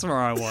horse. That's where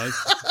I was.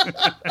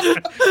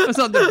 I was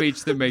on the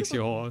beach that makes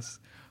you horse.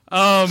 So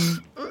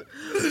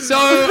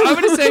I'm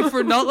going to say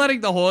for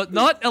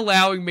not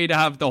allowing me to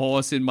have the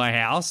horse in my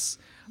house.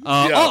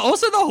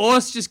 Also, the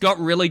horse just got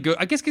really good.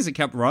 I guess because it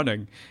kept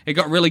running, it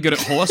got really good at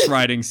horse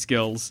riding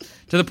skills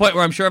to the point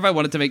where I'm sure if I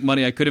wanted to make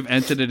money, I could have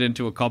entered it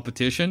into a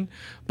competition.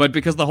 But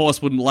because the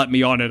horse wouldn't let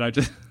me on it,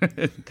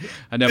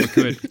 I never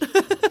could.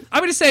 I'm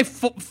going to say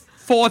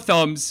 4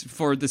 thumbs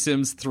for The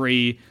Sims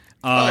 3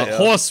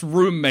 horse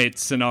roommate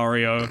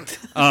scenario.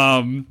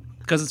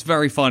 Because it's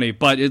very funny,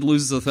 but it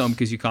loses a thumb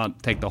because you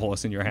can't take the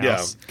horse in your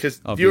house. Yeah,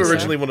 because you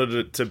originally wanted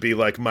it to be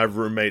like my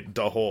roommate,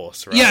 the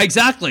horse, right? Yeah,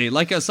 exactly.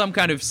 Like some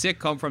kind of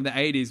sitcom from the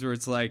 80s where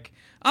it's like,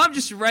 I'm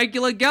just a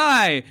regular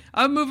guy.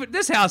 I'm moving.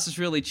 This house is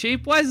really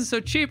cheap. Why is it so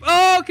cheap?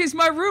 Oh, because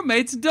my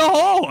roommate's the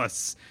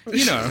horse.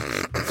 You know.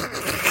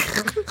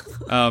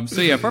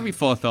 So yeah, probably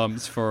 4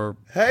 thumbs for...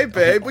 Hey,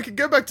 babe, we can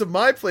go back to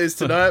my place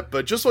tonight,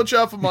 but just watch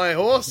out for my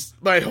horse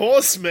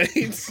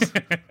mates.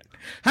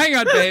 Hang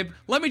on, babe.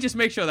 Let me just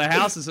make sure the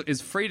house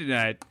is free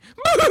tonight.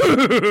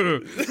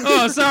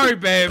 Oh, sorry,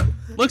 babe.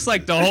 Looks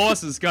like the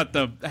horse has got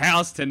the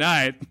house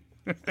tonight.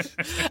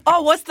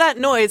 Oh, what's that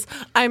noise?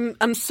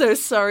 I'm so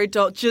sorry,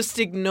 Dot. Just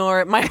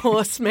ignore it. My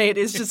horsemate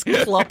is just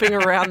clopping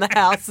around the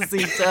house as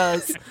he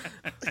does.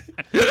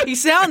 He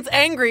sounds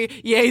angry.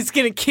 Yeah, he's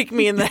going to kick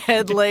me in the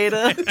head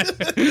later.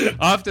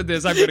 After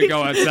this, I'm going to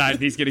go outside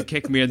and he's going to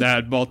kick me in the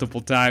head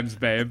multiple times,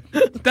 babe.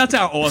 That's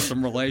our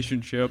awesome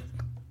relationship.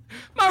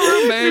 My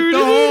roommate,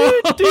 the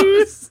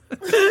horse.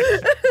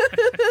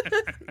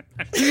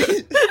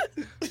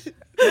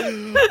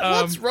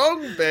 What's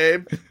wrong,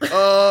 babe?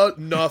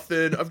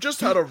 Nothing. I've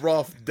just had a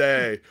rough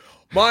day.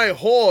 My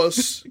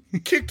horse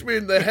kicked me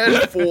in the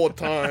head 4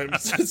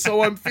 times,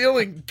 so I'm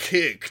feeling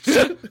kicked.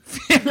 I'm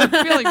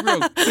feeling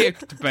real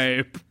kicked,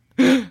 babe.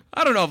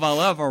 I don't know if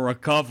I'll ever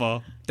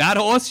recover. That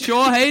horse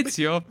sure hates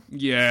you.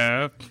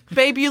 Yeah.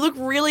 Babe, you look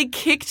really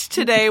kicked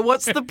today.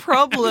 What's the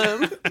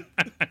problem?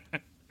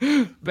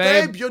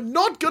 Babe, you're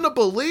not gonna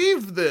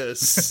believe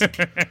this.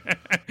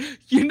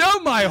 You know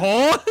my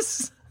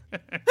horse?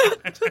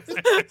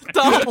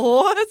 The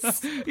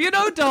horse? You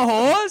know the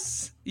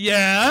horse?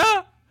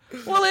 Yeah?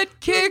 Well, it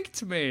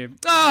kicked me.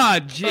 Ah,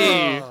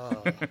 gee.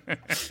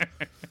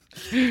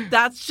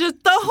 That's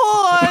just the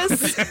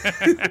horse.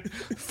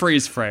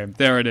 Freeze frame.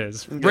 There it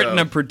is. Written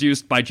and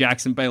produced by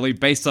Jackson Bailey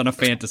based on a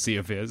fantasy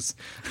of his.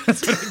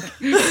 That's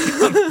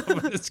what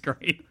on the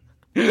screen.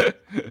 Dear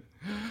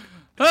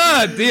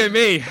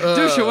me.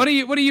 Dusha, what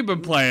have you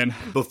been playing?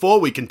 Before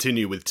we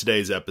continue with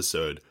today's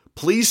episode,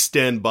 please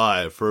stand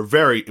by for a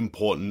very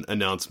important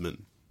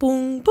announcement.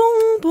 Boom,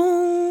 boom,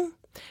 boom.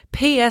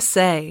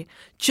 PSA,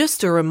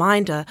 just a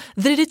reminder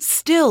that it's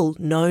still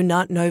No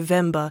Nut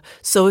November,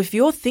 so if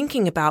you're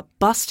thinking about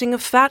busting a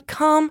fat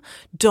cum,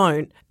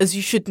 don't, as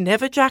you should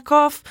never jack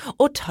off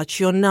or touch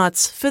your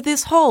nuts for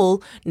this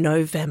whole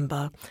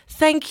November.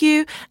 Thank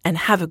you, and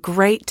have a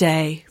great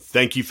day.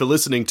 Thank you for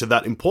listening to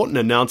that important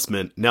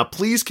announcement. Now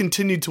please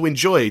continue to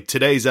enjoy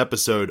today's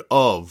episode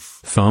of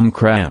Thumb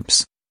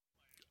Cramps.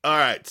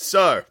 Alright,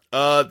 so,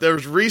 there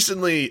was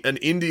recently an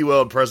Indie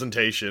World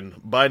presentation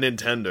by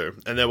Nintendo,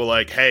 and they were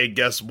like, hey,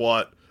 guess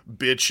what,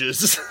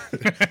 bitches?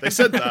 They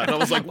said that, and I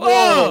was like,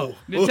 whoa!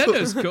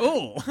 Nintendo's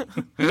cool.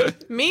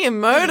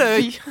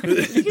 Miyamoto,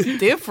 you're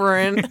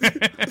different.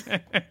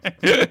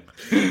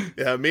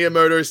 Yeah,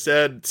 Miyamoto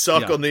said,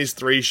 suck on these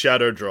 3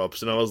 shadow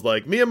drops, and I was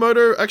like,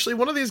 Miyamoto, actually,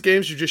 one of these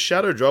games you just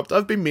shadow dropped,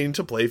 I've been meaning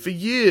to play for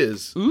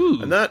years.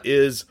 Ooh. And that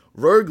is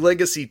Rogue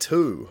Legacy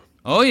 2.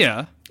 Oh,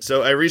 yeah.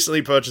 So I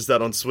recently purchased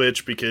that on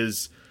Switch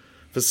because,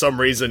 for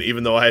some reason,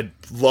 even though I had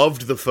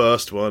loved the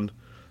first one,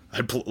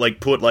 I put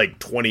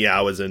 20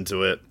 hours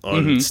into it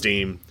on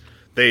Steam.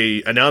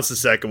 They announced the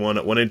second one.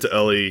 It went into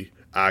early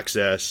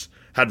access,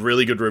 had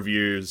really good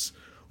reviews,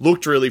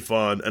 looked really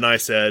fun, and I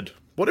said,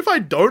 what if I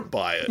don't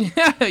buy it?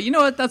 Yeah, you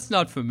know what? That's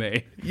not for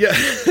me. Yeah.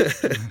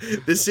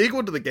 The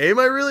sequel to the game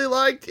I really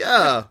liked?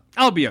 Yeah.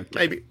 I'll be okay.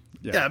 Maybe.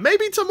 Yeah,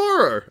 maybe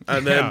tomorrow.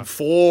 And then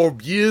 4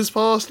 years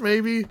passed,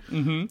 maybe.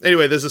 Mm-hmm.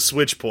 Anyway, there's a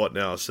Switch port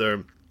now,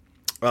 so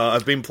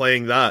I've been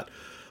playing that.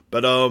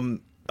 But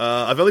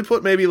I've only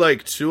put maybe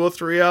 2 or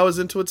 3 hours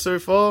into it so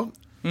far.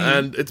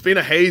 And it's been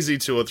a hazy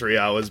 2 or 3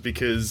 hours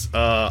because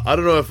I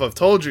don't know if I've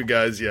told you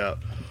guys yet,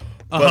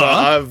 but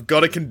I've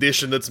got a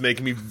condition that's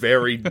making me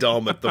very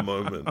dumb at the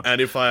moment.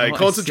 And if I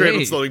concentrate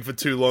on something for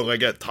too long, I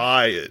get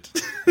tired.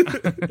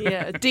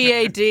 Yeah,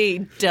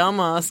 DAD,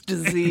 dumbass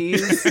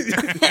disease.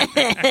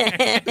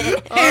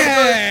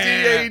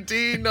 I've got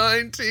DAD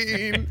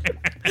 19.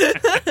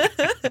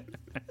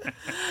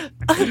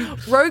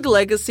 Rogue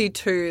Legacy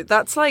 2,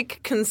 that's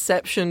like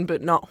Conception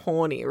but not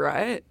horny,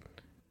 right?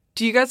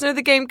 Do you guys know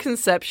the game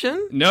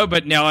Conception? No,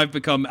 but now I've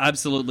become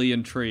absolutely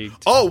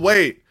intrigued. Oh,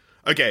 wait.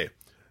 Okay.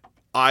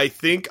 I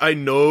think I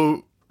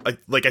know I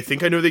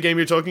think I know the game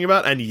you're talking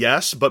about, and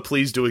yes, but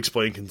please do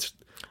explain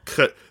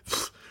what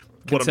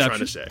I'm trying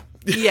to say.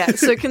 Yeah,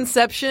 so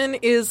Conception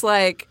is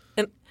like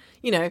an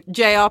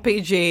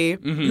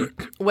JRPG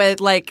where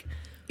it's like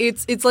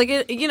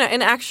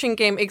an action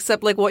game,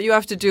 except like what you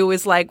have to do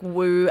is like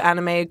woo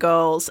anime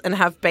girls and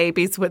have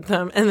babies with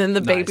them, and then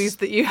the babies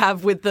that you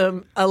have with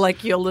them are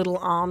like your little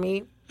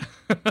army.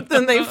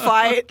 Then they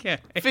fight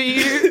for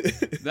you.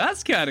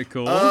 That's kind of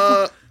cool.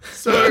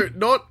 So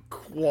not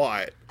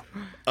quite.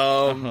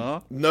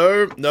 No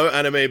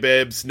anime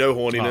babes, no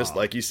horniness,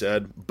 like you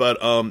said. But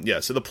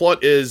so the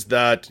plot is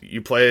that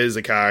you play as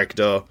a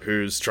character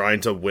who's trying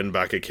to win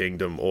back a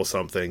kingdom or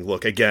something.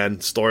 Look, again,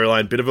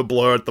 storyline, bit of a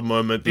blur at the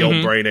moment. The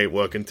old brain ain't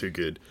working too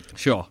good.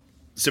 Sure.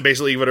 So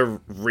basically, you gotta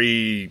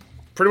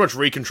pretty much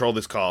recontrol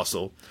this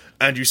castle,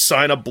 and you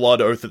sign a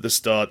blood oath at the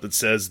start that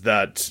says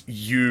that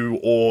you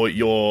or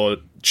your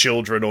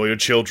children or your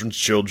children's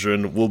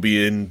children will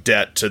be in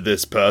debt to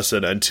this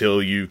person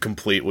until you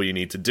complete what you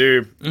need to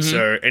do.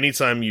 So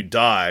anytime you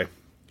die,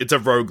 it's a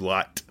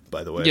roguelite,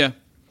 by the way. Yeah.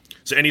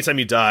 So anytime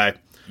you die,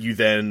 you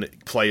then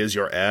play as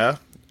your heir,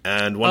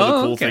 and one of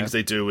the cool things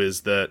they do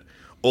is that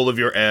all of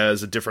your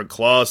heirs are different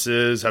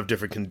classes, have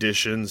different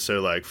conditions. So,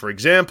 like, for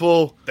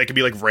example, they could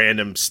be, like,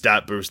 random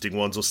stat-boosting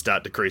ones or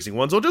stat-decreasing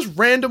ones, or just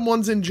random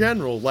ones in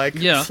general, like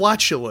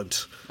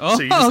flatulent. So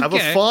you just have a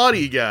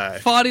farty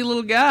guy. Farty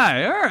little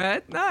guy. All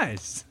right,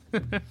 nice.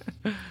 But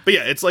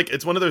yeah, it's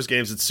one of those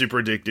games that's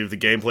super addictive. The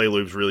gameplay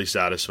loop's really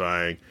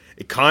satisfying.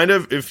 It kind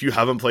of, if you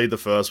haven't played the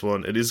first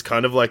one, it is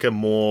kind of like a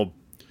more...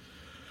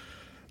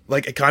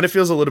 Like, it kind of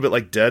feels a little bit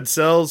like Dead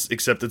Cells,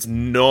 except it's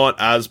not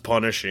as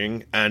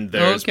punishing, and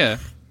there's...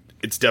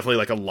 It's definitely,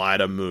 like, a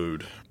lighter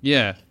mood.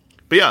 Yeah.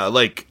 But yeah,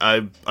 like,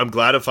 I'm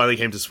glad it finally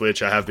came to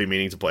Switch. I have been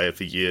meaning to play it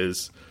for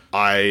years.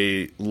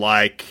 I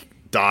like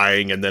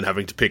dying and then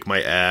having to pick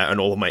my heir, and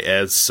all of my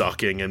heirs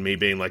sucking, and me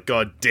being like,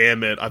 God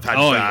damn it, I've had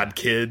bad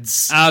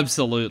kids.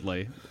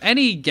 Absolutely.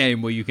 Any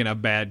game where you can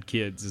have bad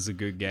kids is a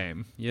good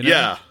game. You know?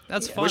 Yeah.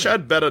 That's fun. Wish I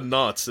had better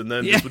nuts, and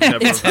then this would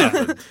never have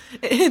happened.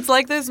 It's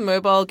like those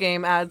mobile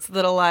game ads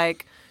that are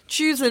like,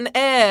 choose an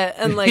heir,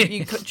 and like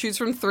you choose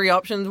from 3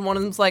 options, and one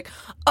of them's like,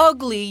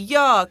 ugly,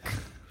 yuck,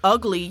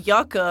 ugly,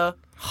 yucca,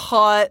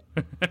 hot.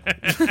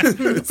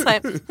 It's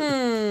like,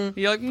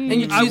 You're like, and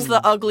you choose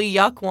the ugly,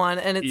 yuck one,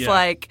 and it's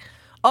like,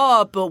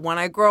 oh, but when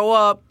I grow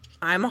up,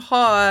 I'm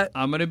hot.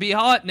 I'm gonna be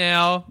hot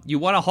now. You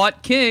want a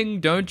hot king,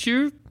 don't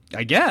you?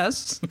 I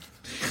guess.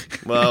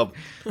 Well,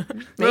 I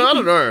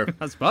don't know.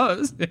 I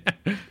suppose.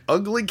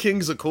 Ugly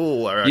kings are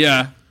cool, I reckon.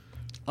 Yeah.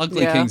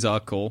 Ugly kings are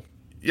cool.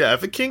 Yeah,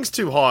 if a king's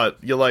too hot,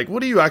 you're like,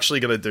 what are you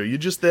actually going to do? You're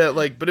just there,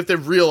 like, but if they're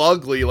real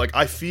ugly, you're like,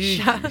 I feed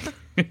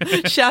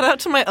you. Shout out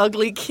to my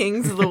ugly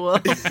kings of the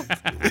world.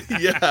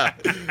 Yeah.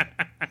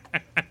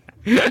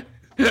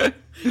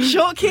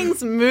 Short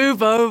kings,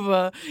 move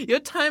over. Your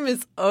time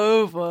is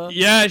over.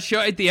 Yeah,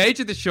 sure. The age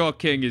of the short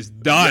king is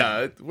done.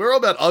 Yeah, we're all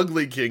about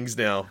ugly kings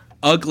now.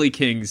 Ugly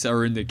kings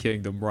are in the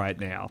kingdom right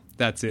now.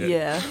 That's it.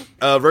 Yeah.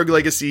 Rogue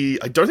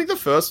Legacy, I don't think the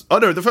first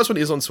one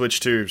is on Switch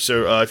too.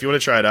 So if you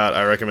want to try it out,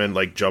 I recommend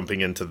like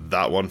jumping into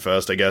that one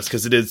first, I guess,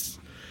 because it is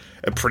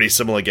a pretty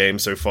similar game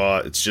so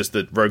far. It's just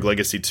that Rogue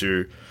Legacy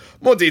 2,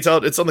 more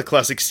detailed. It's on the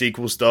classic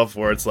sequel stuff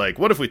where it's like,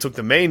 what if we took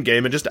the main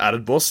game and just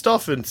added more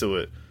stuff into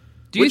it?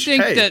 Do you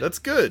think that that's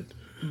good?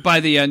 By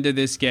the end of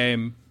this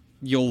game,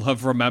 you'll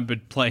have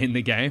remembered playing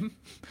the game?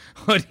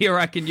 Or do you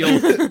reckon you'll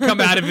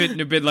come out of it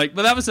and a bit like,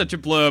 well, that was such a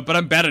blur, but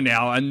I'm better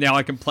now, and now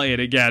I can play it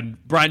again.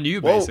 Brand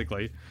new,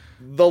 basically.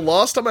 The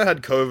last time I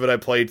had COVID, I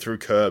played through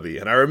Kirby,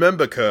 and I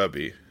remember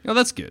Kirby. Oh,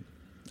 that's good.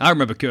 I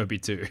remember Kirby,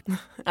 too.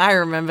 I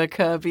remember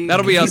Kirby.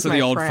 That'll be us at my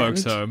the old friend.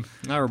 folks' home.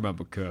 I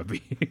remember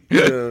Kirby.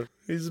 Yeah,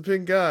 he's a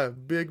pink guy,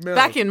 big mouth.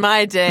 Back in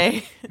my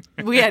day,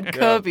 we had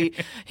Kirby.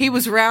 He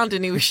was round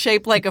and he was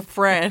shaped like a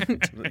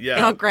friend. Yeah.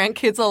 And our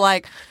grandkids are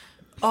like,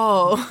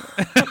 oh.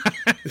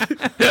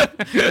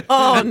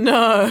 Oh,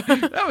 no.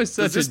 That was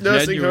such Does this a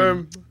nursing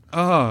genuine...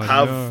 home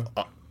have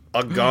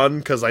a gun?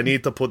 Because I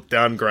need to put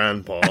down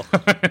Grandpa.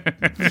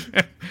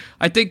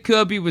 I think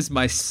Kirby was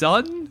my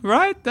son,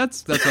 right?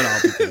 That's what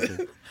I'll be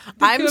thinking.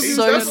 I'm Kirby's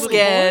so my little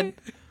scared.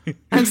 boy.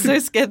 I'm so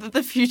scared that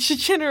the future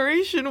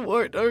generation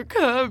won't know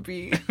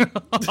Kirby.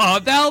 Oh,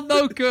 they'll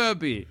know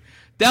Kirby.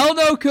 They'll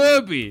know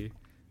Kirby.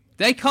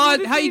 They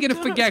can't. How are you going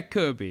to forget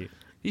Kirby?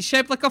 He's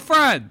shaped like a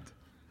friend.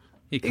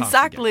 You can't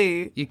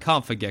Exactly. You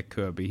can't forget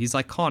Kirby. He's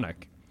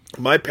iconic.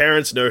 My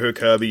parents know who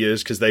Kirby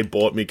is because they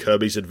bought me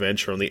Kirby's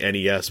Adventure on the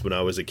NES when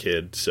I was a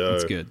kid. So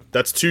That's good.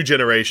 That's 2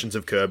 generations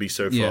of Kirby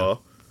so Yeah. far.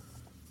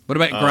 What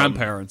about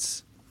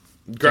grandparents?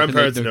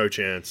 Grandparents, they're- no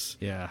chance.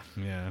 Yeah.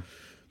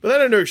 But they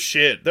don't know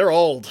shit. They're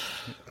old.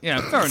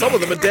 Yeah, fair Some enough.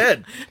 of them are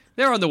dead.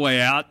 They're on the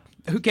way out.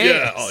 Who cares?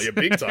 Yeah, oh, yeah,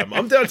 big time.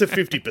 I'm down to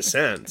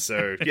 50%,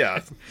 so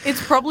yeah.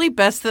 It's probably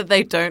best that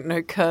they don't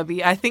know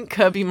Kirby. I think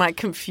Kirby might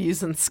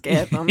confuse and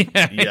scare them.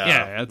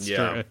 yeah, that's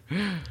true.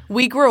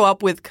 We grew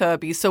up with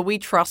Kirby, so we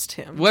trust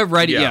him. We're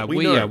ready. Yeah, Yeah,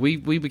 we know.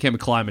 we became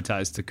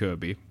acclimatized to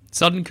Kirby.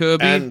 Sudden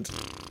Kirby.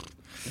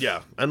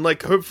 And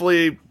like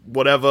hopefully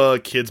whatever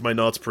kids my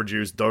nuts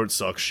produce don't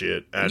suck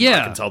shit, and I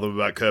Yeah. can tell them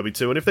about Kirby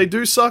too. And if they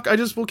do suck, I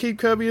just will keep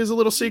Kirby as a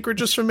little secret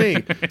just for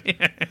me.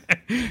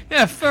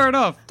 Yeah, fair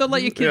enough. Don't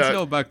let your kids Yeah.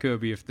 know about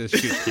Kirby if they're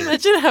shit kids.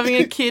 Imagine having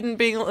a kid and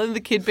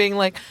the kid being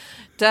like,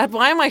 Dad,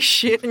 why am I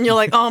shit? And you're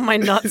like, oh, my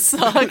nuts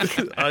suck.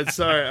 I'm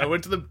sorry, I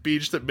went to the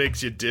beach that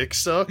makes your dick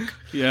suck.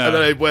 Yeah. And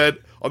then I went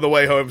on the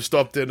way home,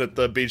 stopped in at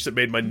the beach that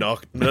made my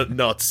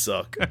nuts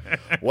suck.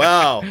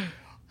 Wow.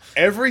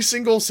 Every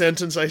single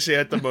sentence I say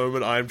at the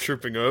moment I'm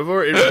tripping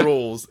over, it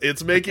rules.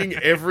 It's making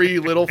every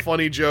little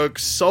funny joke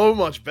so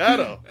much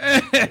better.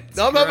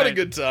 Now I'm having a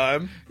good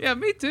time. Yeah,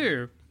 me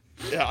too.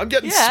 Yeah, I'm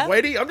getting Yeah.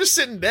 sweaty. I'm just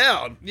sitting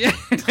down. Yeah.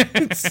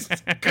 It's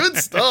good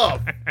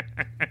stuff.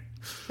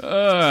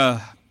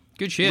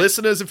 Good shit.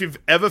 Listeners, if you've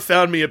ever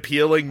found me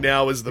appealing,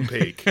 now is the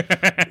peak.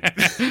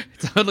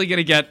 It's only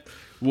gonna get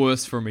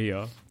worse from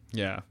here.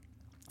 Yeah.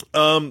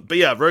 But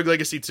yeah, Rogue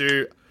Legacy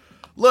 2.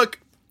 Look,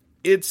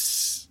 it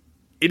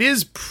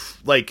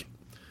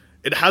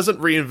hasn't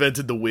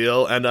reinvented the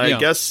wheel, and I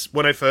guess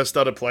when I first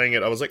started playing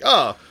it, I was like,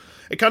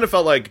 it kind of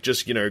felt like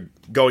just,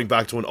 going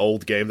back to an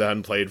old game that I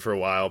hadn't played for a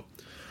while.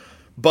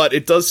 But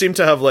it does seem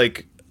to have, a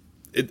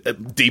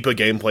deeper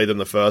gameplay than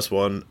the first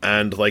one,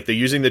 and, they're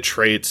using the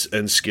traits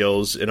and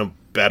skills in a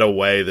better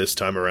way this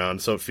time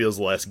around, so it feels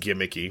less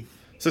gimmicky.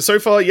 So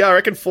far, yeah, I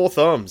reckon 4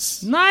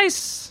 thumbs.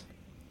 Nice.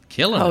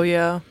 Killing. Oh, it.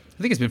 yeah.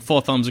 I think it's been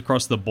 4 thumbs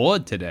across the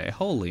board today.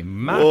 Holy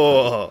man.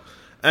 Oh.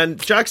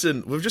 And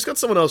Jackson, we've just got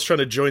someone else trying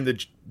to join the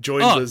Zoom join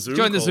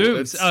the call.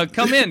 Zooms.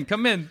 Come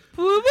in.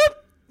 Whoop,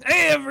 whoop.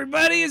 Hey,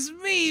 everybody, it's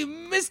me,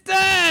 Mr.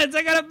 Ads.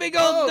 I got a big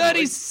old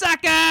dirty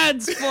sack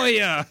ads for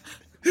you.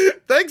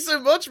 Thanks so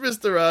much,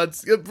 Mr.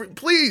 Ads.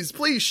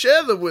 Please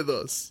share them with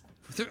us.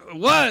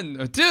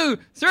 1, 2,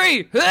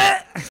 3.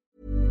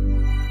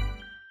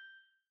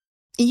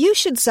 You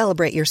should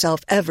celebrate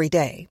yourself every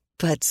day,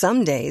 but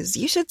some days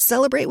you should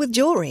celebrate with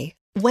jewelry.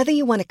 Whether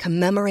you want to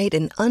commemorate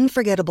an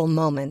unforgettable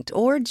moment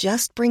or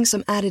just bring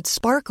some added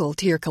sparkle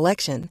to your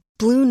collection,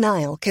 Blue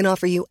Nile can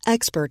offer you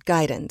expert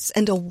guidance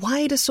and a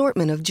wide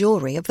assortment of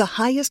jewelry of the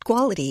highest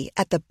quality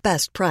at the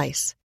best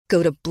price.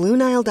 Go to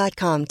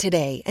BlueNile.com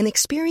today and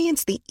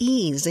experience the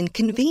ease and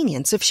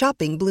convenience of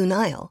shopping Blue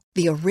Nile,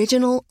 the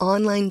original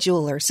online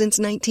jeweler since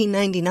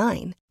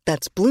 1999.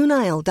 That's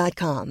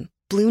BlueNile.com.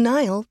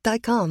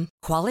 BlueNile.com.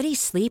 Quality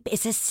sleep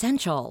is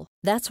essential.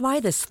 That's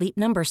why the Sleep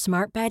Number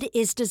Smart Bed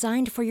is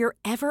designed for your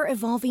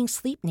ever-evolving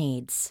sleep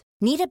needs.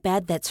 Need a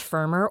bed that's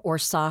firmer or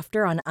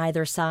softer on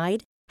either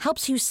side?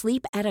 helps you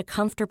sleep at a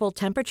comfortable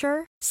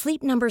temperature?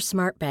 Sleep Number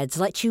Smart Beds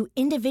let you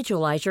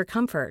individualize your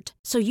comfort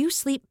so you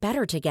sleep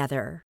better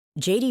together.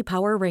 J.D.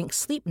 Power ranks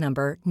Sleep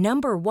Number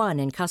number 1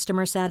 in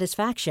customer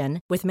satisfaction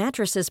with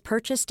mattresses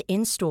purchased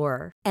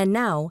in-store. And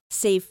now,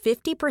 save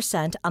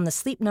 50% on the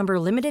Sleep Number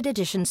Limited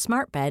Edition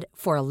Smart Bed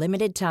for a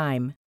limited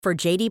time. For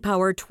J.D.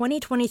 Power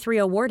 2023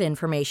 award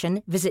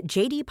information, visit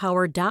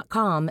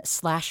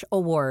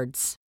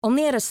jdpower.com/awards.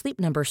 Only at a Sleep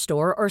Number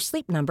store or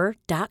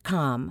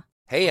sleepnumber.com.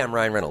 Hey, I'm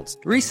Ryan Reynolds.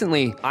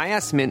 Recently, I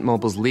asked Mint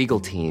Mobile's legal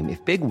team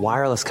if big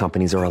wireless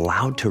companies are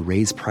allowed to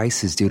raise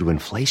prices due to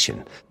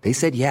inflation. They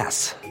said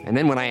yes. And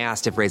then when I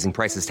asked if raising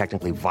prices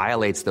technically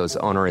violates those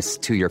onerous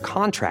 2-year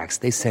contracts,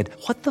 they said,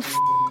 "What the f***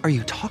 are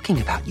you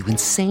talking about, you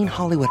insane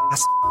Hollywood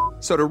ass?"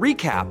 So to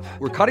recap,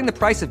 we're cutting the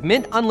price of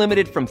Mint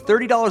Unlimited from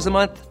 $30 a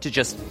month to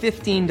just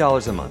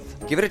 $15 a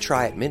month. Give it a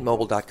try at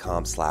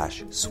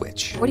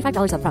mintmobile.com/switch.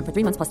 $45 up front for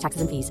 3 months plus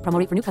taxes and fees. Promo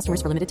rate for new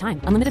customers for limited time.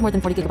 Unlimited more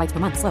than 40 gigabytes per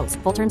month. Slows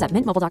full terms at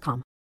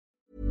mintmobile.com.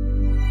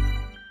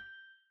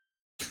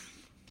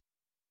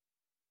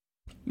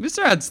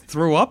 Mr. Ads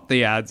threw up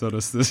the ads on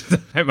us this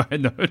time, I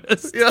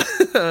noticed. Yeah,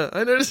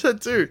 I noticed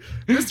that too.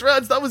 Mr.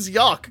 Ads, that was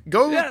yuck.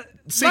 Go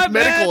seek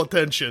medical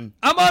attention.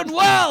 I'm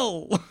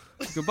unwell.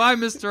 Goodbye,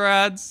 Mr.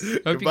 Ads.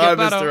 Hope Goodbye, you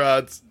get better. Mr.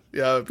 Ads.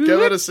 Yeah, get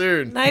better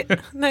soon.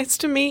 Nice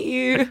to meet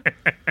you.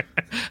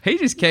 He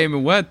just came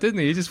and went, didn't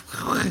he? He just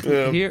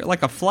here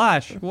like a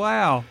flash.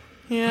 Wow.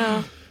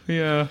 Yeah.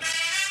 Yeah.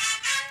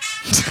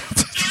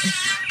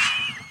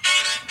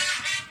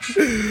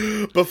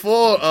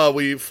 Before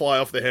we fly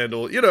off the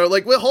handle, you know,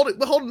 like we're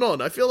holding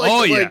on. I feel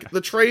like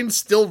the train's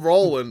still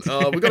rolling.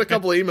 We got a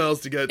couple of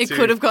emails to get to. It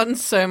could have gotten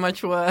so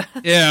much worse.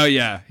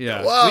 Yeah.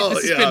 Wow,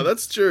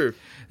 that's true.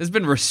 There's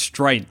been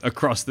restraint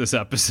across this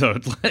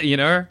episode, you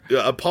know?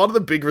 Yeah, a part of the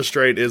big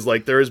restraint is,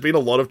 like, there has been a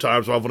lot of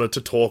times where I've wanted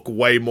to talk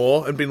way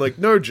more and been like,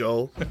 no,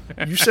 Joel,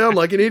 you sound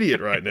like an idiot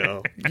right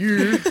now.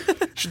 You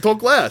should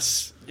talk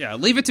less. Yeah,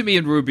 leave it to me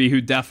and Ruby, who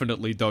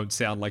definitely don't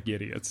sound like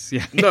idiots.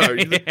 Yeah. No,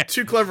 you're the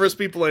two cleverest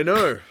people I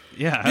know.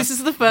 Yeah. This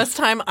is the first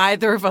time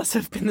either of us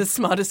have been the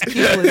smartest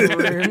people in the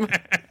room.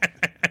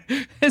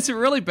 It's a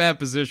really bad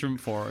position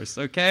for us,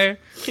 okay?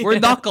 We're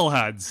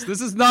knuckleheads.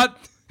 This is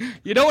not...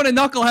 You don't want a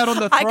knucklehead on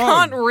the throne. I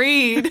can't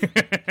read.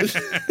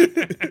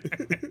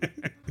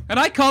 And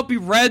I can't be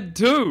read,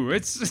 too.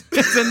 It's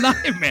a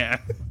nightmare.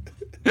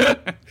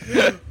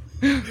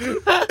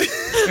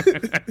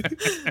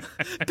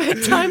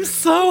 Bedtime's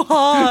so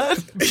hard.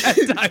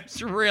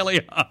 Bedtime's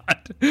really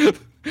hard.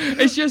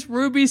 It's just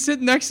Ruby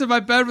sitting next to my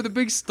bed with a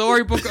big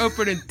storybook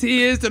open in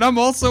tears, and I'm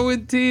also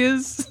in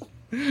tears.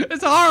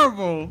 It's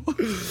horrible.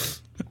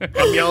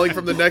 I'm yelling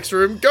from the next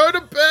room, go to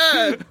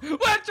bed! We're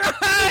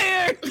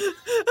trying!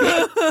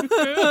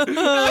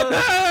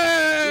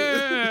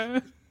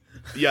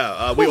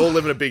 Yeah, we all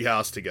live in a big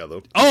house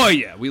together. Oh,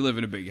 yeah, we live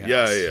in a big house.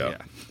 Yeah.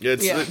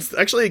 It's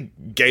actually a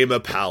gamer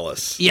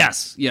palace.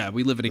 Yes, yeah,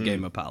 we live in a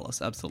gamer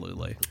palace,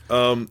 absolutely.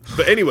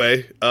 But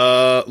anyway,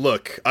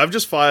 look, I've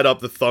just fired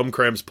up the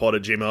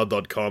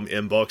thumbcrampspod@gmail.com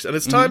inbox, and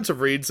it's time to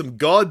read some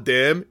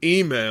goddamn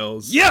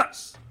emails.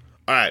 Yes!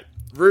 Alright,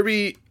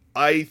 Ruby...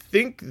 I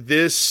think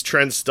this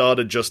trend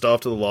started just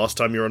after the last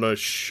time you were on a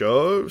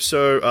show,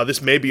 so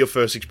this may be your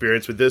first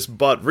experience with this,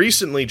 but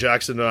recently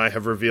Jackson and I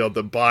have revealed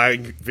that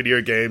buying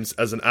video games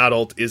as an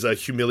adult is a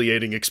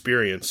humiliating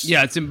experience.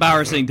 Yeah, it's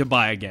embarrassing to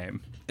buy a game.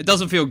 It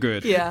doesn't feel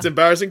good. Yeah. It's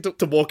embarrassing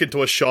to walk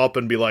into a shop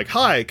and be like,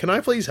 hi, can I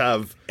please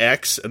have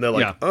X? And they're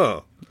like,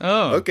 oh,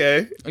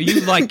 okay.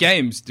 You like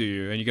games, do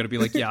you? And you got to be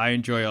like, yeah, I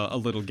enjoy a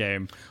little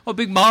game. Oh,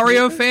 big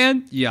Mario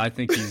fan? Yeah, I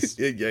think he's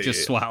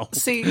just swell.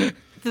 See...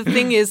 The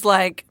thing is,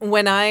 like,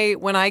 when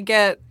I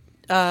get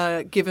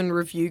given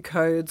review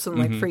codes and,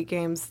 like, free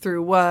games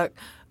through work,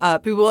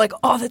 people are like,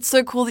 oh, that's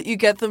so cool that you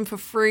get them for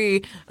free.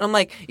 And I'm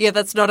like, yeah,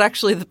 that's not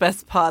actually the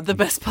best part. The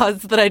best part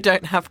is that I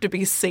don't have to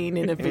be seen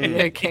in a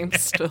video game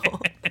store.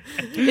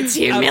 It's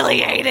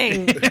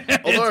humiliating.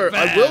 Although,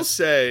 I will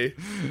say,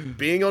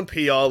 being on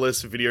PR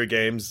lists for video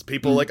games,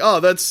 people are like,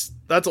 oh, that's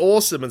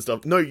awesome and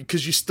stuff. No,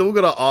 because you still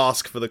got to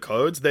ask for the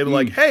codes. They were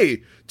like,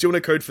 hey, do you want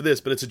a code for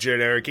this? But it's a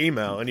generic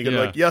email. And you're going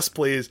to be like, yes,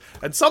 please.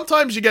 And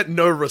sometimes you get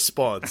no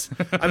response.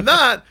 And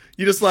that,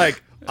 you're just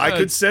like, I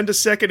could send a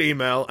second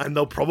email and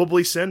they'll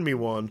probably send me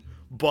one.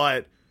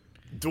 But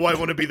do I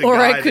want to be the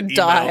guy I could that emails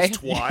die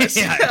twice?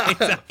 Yeah,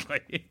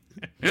 exactly.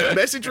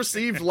 Message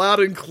received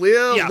loud and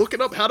clear. Yeah.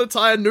 Looking up how to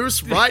tie a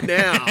noose right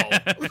now.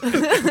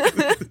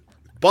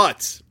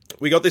 But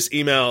we got this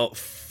email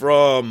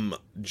from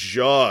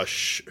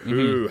Josh,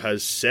 who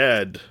has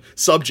said,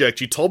 subject,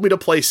 you told me to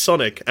play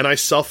Sonic, and I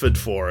suffered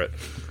for it.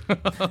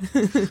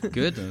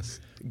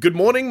 Goodness. Good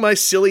morning, my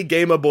silly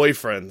gamer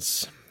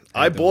boyfriends.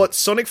 I bought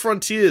Sonic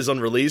Frontiers on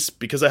release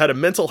because I had a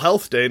mental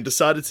health day and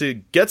decided to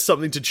get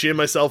something to cheer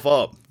myself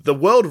up. The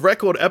world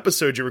record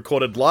episode you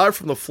recorded live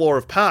from the floor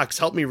of PAX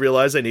helped me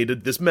realize I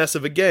needed this mess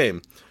of a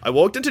game. I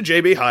walked into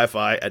JB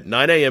Hi-Fi at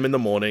 9 a.m. in the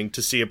morning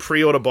to see a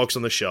pre-order box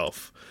on the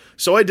shelf.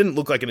 So I didn't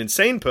look like an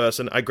insane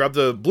person, I grabbed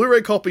a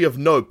Blu-ray copy of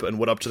Nope and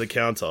went up to the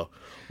counter.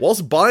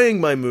 Whilst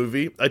buying my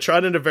movie, I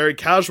tried in a very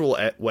casual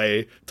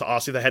way to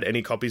ask if they had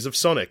any copies of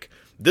Sonic.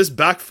 This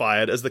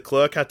backfired as the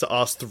clerk had to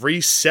ask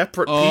 3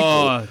 separate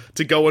people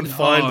to go and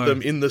find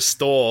them in the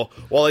store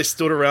while I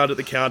stood around at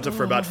the counter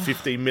for about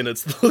 15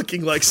 minutes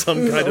looking like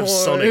some kind of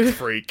Sonic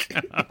freak.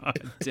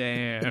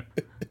 Damn.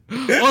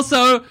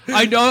 Also,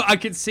 I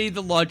can see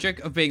the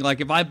logic of being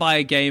like, if I buy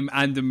a game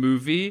and a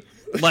movie,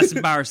 less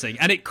embarrassing.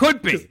 And it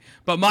could be.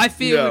 But my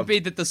fear would be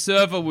that the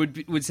server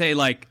would say,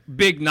 like,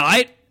 big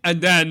night,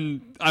 and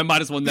then I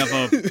might as well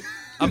become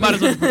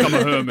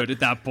a hermit at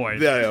that point.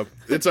 Yeah.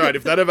 It's all right.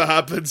 If that ever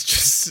happens,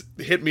 just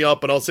hit me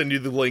up and I'll send you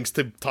the links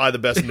to tie the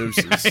best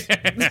nooses.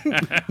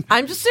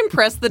 I'm just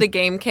impressed that a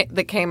game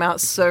that came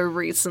out so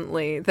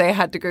recently, they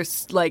had to go,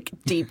 like,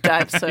 deep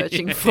dive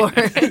searching for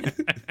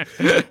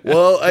it.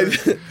 Well,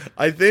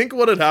 I think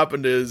what had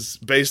happened is,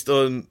 based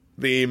on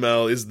the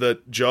email, is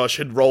that Josh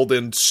had rolled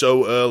in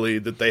so early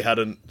that they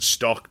hadn't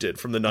stocked it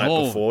from the night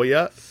before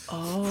yet.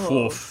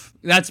 Oof.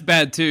 That's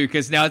bad, too,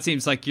 because now it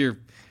seems like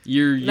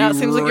now it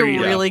seems like you're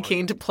really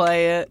keen to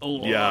play it.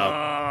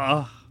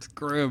 Yeah. It's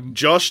grim.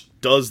 Josh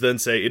does then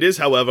say, it is,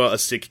 however, a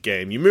sick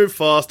game. You move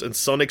fast, and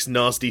Sonic's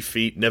nasty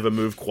feet never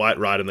move quite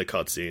right in the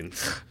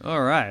cutscenes.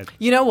 All right.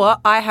 You know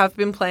what? I have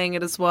been playing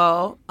it as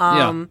well.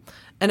 And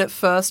at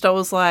first I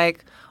was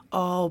like,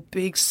 oh,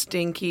 big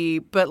stinky.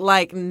 But,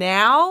 like,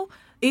 now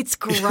it's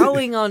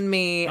growing on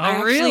me.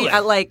 Really?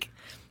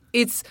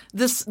 It's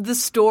this. The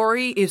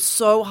story is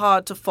so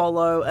hard to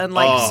follow, and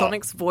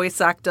Sonic's voice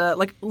actor.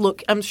 Like,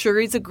 look, I'm sure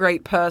he's a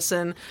great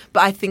person,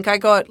 but I think I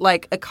got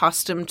like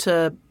accustomed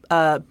to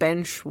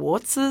Ben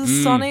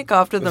Schwartz's Sonic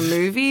after the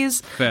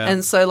movies,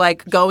 and so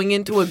like going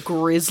into a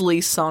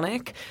grisly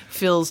Sonic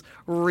feels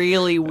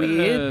really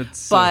weird.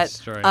 But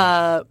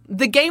so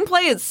the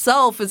gameplay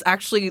itself is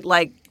actually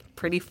like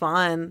pretty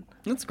fun.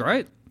 That's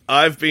great.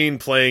 I've been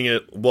playing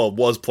it,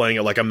 was playing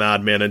it like a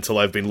madman until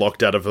I've been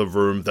locked out of a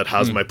room that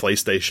has my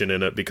PlayStation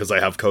in it because I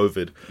have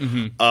COVID.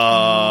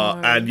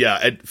 And yeah,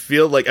 at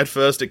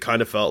first it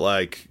kind of felt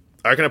like,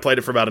 I reckon I played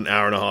it for about an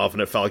hour and a half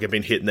and it felt like I'd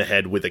been hit in the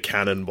head with a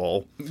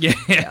cannonball.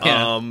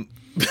 Yeah.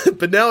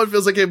 But now it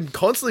feels like I'm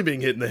constantly being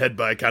hit in the head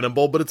by a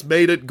cannonball, but it's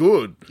made it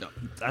good.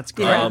 That's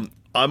great.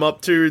 I'm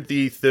up to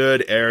the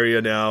 3rd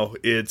area now.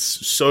 It's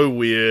so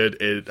weird.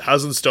 It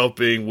hasn't stopped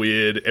being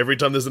weird. Every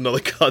time there's another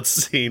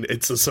cutscene,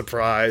 it's a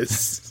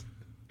surprise.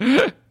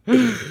 Eggman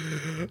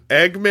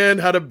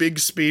had a big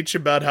speech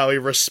about how he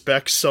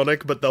respects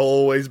Sonic, but they'll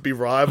always be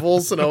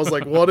rivals. And I was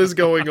like, what is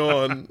going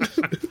on?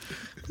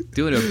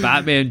 Doing a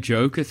Batman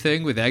Joker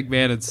thing with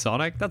Eggman and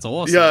Sonic? That's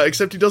awesome. Yeah,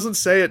 except he doesn't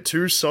say it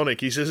to Sonic.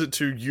 He says it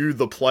to you,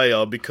 the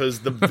player,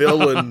 because the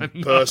villain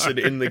person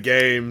in the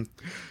game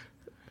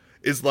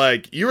is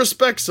like, you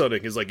respect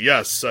Sonic. He's like,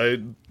 yes, I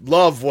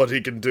love what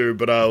he can do,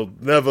 but I'll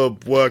never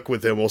work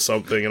with him or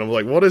something. And I'm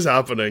like, what is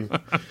happening?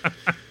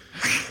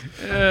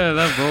 Yeah,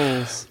 that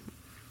rolls.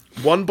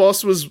 One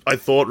boss was, I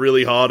thought,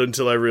 really hard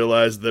until I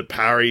realized that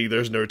parry,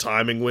 there's no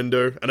timing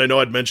window. And I know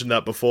I'd mentioned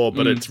that before,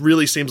 but it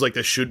really seems like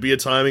there should be a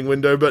timing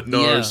window, but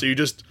no. Yeah. So you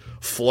just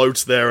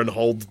float there and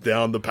hold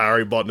down the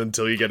parry button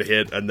until you get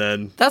hit, and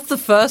then... That's the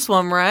first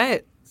one,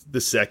 right?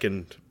 The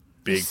second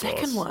big boss. The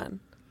second one.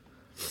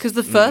 Because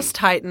the first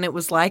Titan, it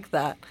was like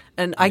that.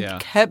 And I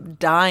kept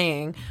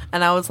dying.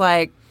 And I was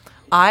like,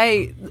 are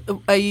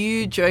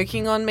you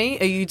joking on me?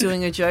 Are you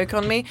doing a joke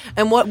on me?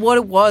 And what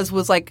it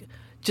was like,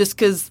 just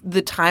because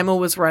the timer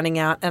was running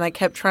out and I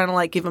kept trying to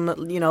like give him a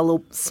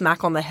little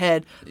smack on the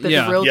head. But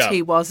the real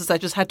tea was I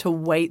just had to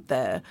wait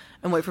there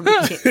and wait for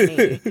him to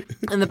hit me.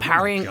 And the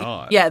parrying,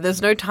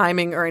 there's no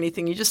timing or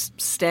anything. You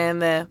just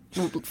stand there,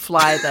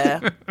 fly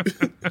there.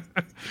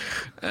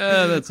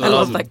 That's awesome. I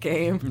love that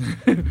game.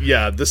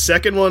 Yeah, the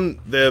second one,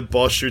 the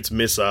boss shoots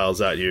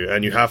missiles at you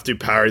and you have to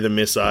parry the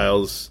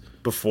missiles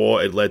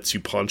before it lets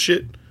you punch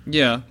it.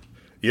 Yeah.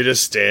 You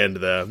just stand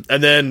there,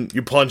 and then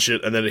you punch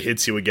it, and then it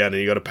hits you again,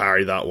 and you got to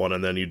parry that one,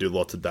 and then you do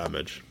lots of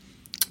damage.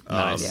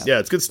 Nice. Yeah,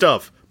 it's good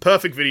stuff.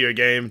 Perfect video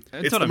game.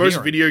 It's the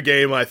most video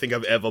game I think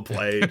I've ever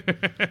played.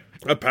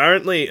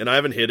 Apparently, and I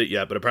haven't hit it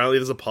yet, but apparently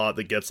there's a part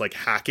that gets like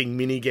hacking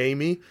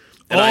mini-gamey,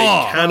 and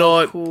I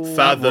cannot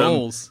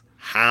fathom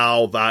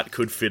how that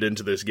could fit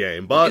into this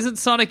game. But isn't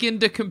Sonic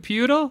into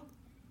computer?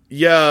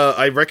 Yeah,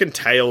 I reckon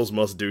Tails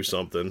must do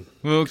something.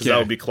 Okay. Because that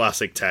would be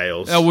classic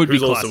Tails. That would be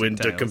who's classic also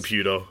into Tails.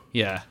 computer.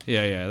 Yeah,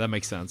 that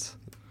makes sense.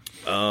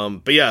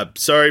 But yeah,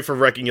 sorry for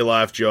wrecking your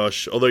life,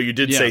 Josh. Although you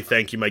did say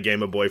thank you, my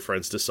gamer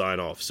boyfriends, to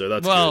sign off, so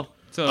that's good.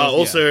 So,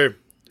 also,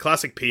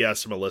 classic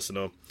PS from a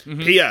listener.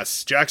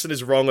 PS, Jackson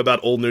is wrong about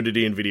all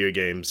nudity in video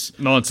games.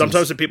 Nonsense.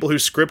 Sometimes the people who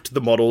script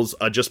the models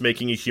are just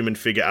making a human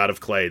figure out of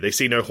clay. They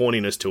see no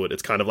horniness to it.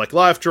 It's kind of like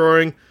life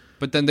drawing.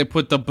 But then they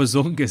put the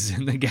bazungas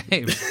in the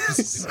game.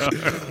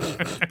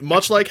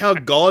 Much like how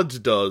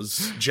God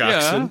does,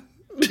 Jackson.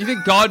 Yeah. You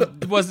think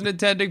God wasn't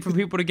intending for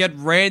people to get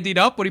randied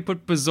up when he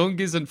put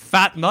bazungas and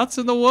fat nuts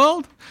in the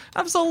world?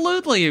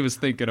 Absolutely he was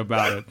thinking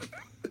about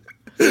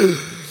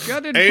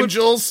it.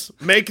 Angels,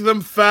 make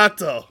them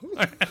fatter.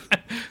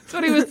 That's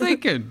what he was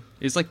thinking.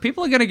 He's like,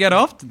 people are going to get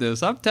off to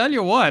this. I'll tell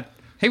you what.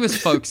 He was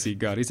folksy,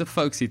 God. He's a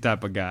folksy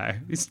type of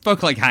guy. He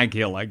spoke like Hank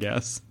Hill, I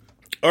guess.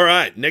 All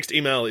right, next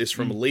email is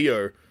from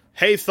Leo.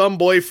 Hey, Thumb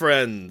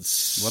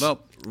Boyfriends. What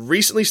up?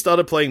 Recently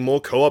started playing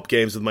more co-op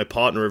games with my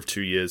partner of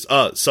 2 years.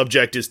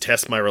 Subject is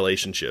test my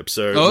relationship,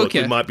 so look,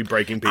 we might be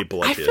breaking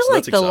people up I here. feel so like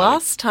that's exciting.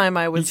 last time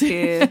I was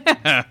here.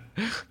 I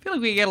feel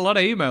like we get a lot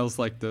of emails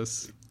like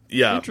this.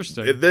 Yeah,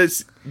 interesting.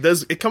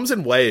 It comes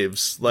in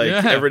waves. Like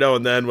every now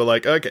and then, we're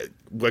like, okay,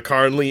 we're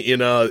currently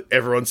in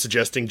everyone's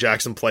suggesting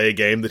Jackson play a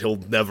game that he'll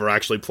never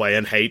actually play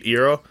and hate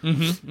era.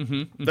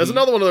 There's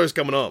another one of those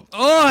coming up.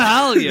 Oh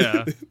hell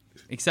yeah!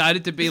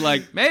 Excited to be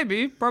like,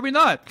 maybe, probably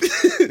not.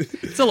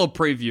 It's a little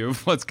preview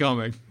of what's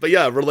coming. But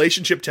yeah,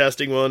 relationship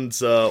testing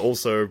ones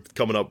also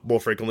coming up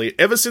more frequently.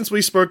 Ever since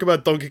we spoke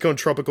about Donkey Kong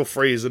Tropical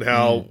Freeze and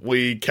how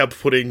we kept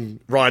putting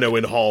Rhino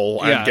in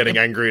hole and getting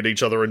angry at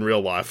each other in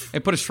real life.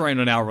 It put a strain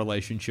on our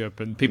relationship,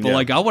 and people are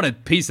like, I want a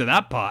piece of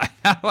that pie.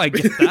 How do I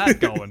get that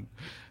going?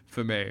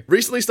 For me.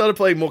 Recently started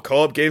playing more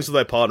co-op games with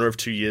my partner of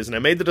 2 years, and I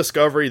made the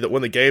discovery that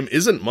when the game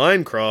isn't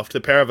Minecraft,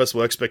 the pair of us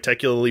work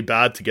spectacularly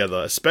bad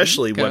together,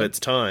 especially when it's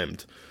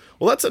timed.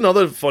 Well, that's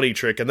another funny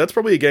trick, and that's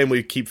probably a game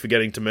we keep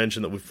forgetting to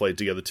mention that we've played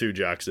together too,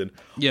 Jackson.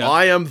 Yeah.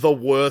 I am the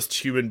worst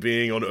human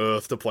being on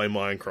Earth to play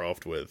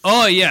Minecraft with.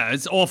 Oh yeah,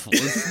 it's awful.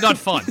 It's not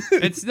fun.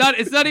 It's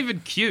not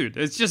even cute.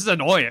 It's just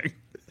annoying.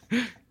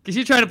 Because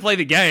you're trying to play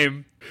the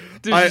game.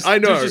 I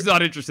know. Dude's just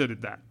not interested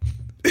in that.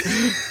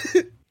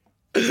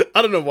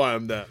 I don't know why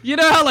I'm that. You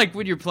know how, like,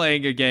 when you're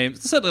playing a game,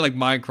 certainly like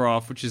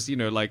Minecraft, which is, you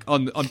know, like,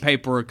 on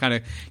paper, a kind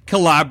of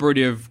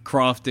collaborative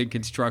crafting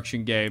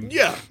construction game.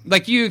 Yeah.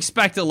 Like, you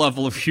expect a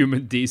level of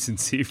human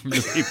decency from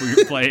the people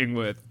you're playing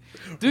with.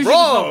 Dude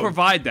will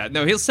provide that.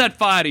 No, he'll set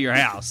fire to your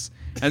house.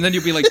 And then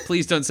you'll be like,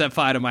 please don't set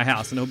fire to my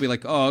house. And he'll be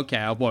like, oh, okay,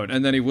 I won't.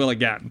 And then he will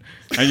again.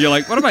 And you're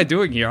like, what am I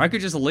doing here? I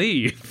could just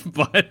leave.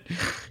 But,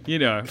 you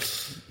know,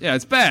 yeah,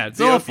 it's bad.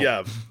 It's awful.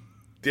 Yeah.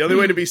 The only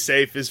way to be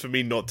safe is for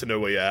me not to know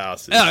where your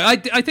house is. Yeah,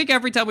 I think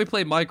every time we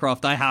play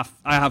Minecraft, I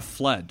have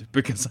fled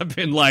because I've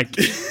been like,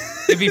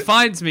 if he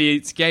finds me,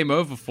 it's game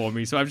over for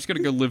me. So I'm just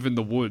gonna go live in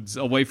the woods,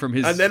 away from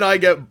his. And then I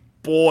get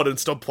bored and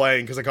stop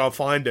playing because I can't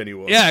find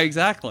anyone. Yeah,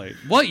 exactly.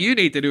 What you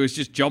need to do is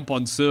just jump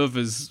on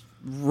servers,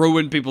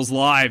 ruin people's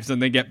lives,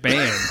 and then get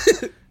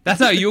banned. That's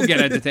how you'll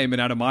get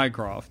entertainment out of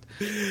Minecraft.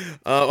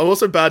 I'm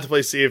also bad to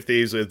play Sea of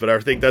Thieves with, but I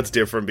think that's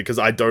different because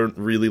I don't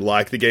really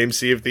like the game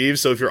Sea of Thieves.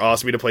 So if you're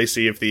asking me to play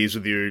Sea of Thieves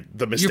with you,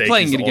 the mistake you're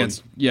playing is it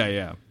against.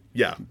 Yeah.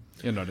 Yeah.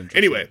 You're not interested.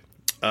 Anyway,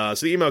 so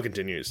the email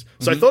continues.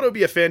 So I thought it would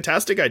be a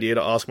fantastic idea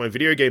to ask my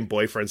video game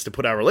boyfriends to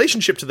put our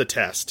relationship to the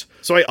test.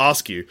 So I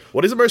ask you,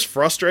 what is the most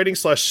frustrating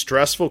 /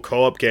 stressful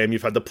co-op game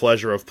you've had the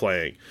pleasure of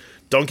playing?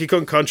 Donkey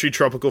Kong Country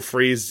Tropical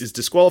Freeze is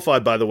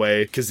disqualified, by the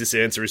way, because this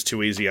answer is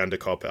too easy and a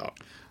cop-out.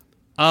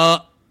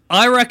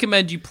 I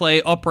recommend you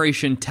play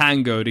Operation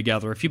Tango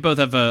together if you both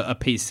have a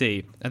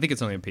PC. I think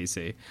it's only a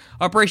PC.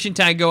 Operation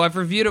Tango, I've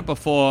reviewed it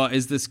before,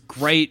 is this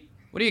great,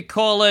 what do you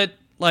call it?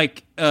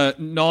 Like a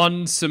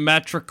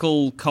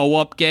non-symmetrical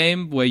co-op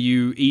game where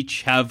you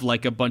each have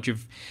like a bunch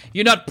of...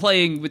 You're not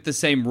playing with the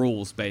same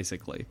rules,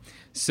 basically.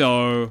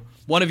 So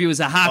one of you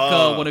is a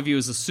hacker, one of you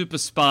is a super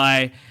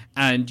spy,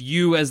 and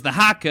you as the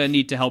hacker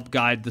need to help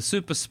guide the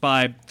super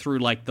spy through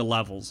like the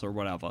levels or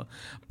whatever.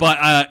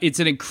 But it's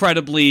an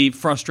incredibly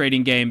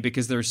frustrating game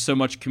because there's so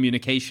much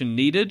communication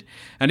needed.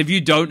 And if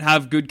you don't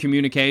have good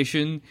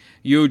communication,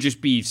 you'll just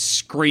be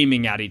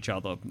screaming at each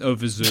other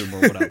over Zoom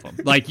or whatever.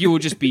 Like, you will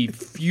just be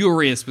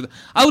furious with...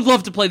 I would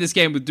love to play this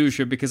game with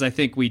Dusha because I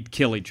think we'd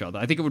kill each other.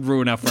 I think it would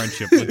ruin our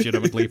friendship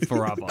legitimately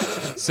forever.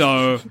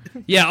 So,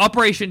 yeah,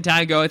 Operation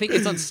Tango, I think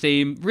it's on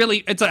Steam.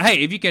 Really, it's like,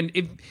 hey, if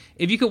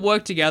you can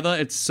work together,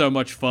 it's so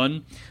much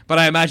fun. But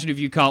I imagine if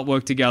you can't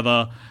work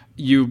together,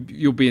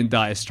 you'll be in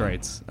dire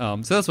straits. So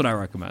that's what I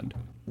recommend.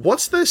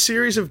 What's the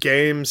series of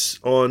games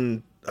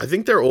on... I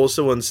think they're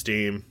also on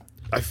Steam.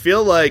 I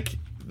feel like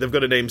they've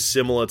got a name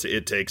similar to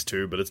It Takes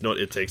Two, but it's not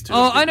It Takes Two.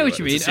 Oh, I know what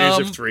you mean. It's a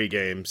series of 3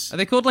 games. Are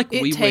they called, like, We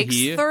Were Here? It Takes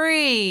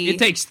 3. It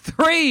Takes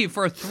 3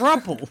 for a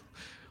thruple.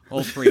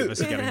 All 3 of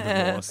us are getting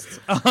divorced.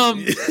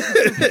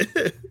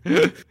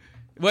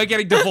 We're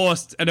getting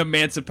divorced and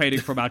emancipating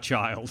from our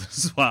child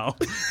as well.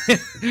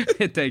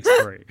 It Takes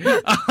 3.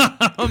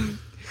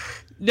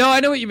 No,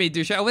 I know what you mean,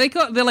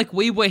 Dusha. They're like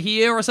We Were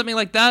Here or something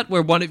like that,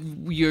 where one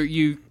of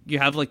you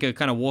have like a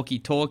kind of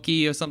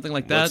walkie-talkie or something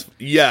like that.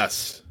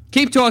 Yes.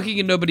 Keep Talking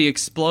and Nobody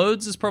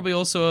Explodes is probably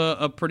also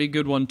a pretty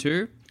good one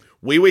too.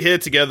 We Were Here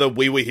Together,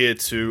 We Were Here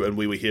Too, and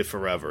We Were Here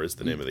Forever is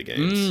the name of the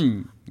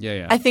games.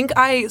 Yeah. I think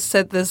I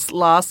said this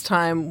last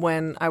time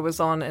when I was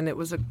on, and it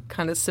was a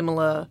kind of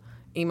similar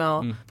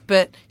email.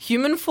 But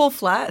Human Fall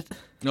Flat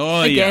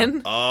again.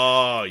 Yeah.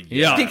 Oh,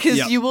 yeah.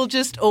 Because you will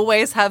just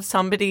always have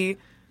somebody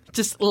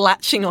just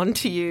latching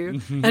onto you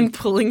and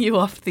pulling you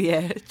off the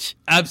edge.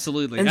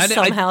 Absolutely. And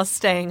somehow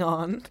staying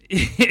on.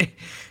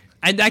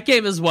 And that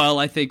game as well,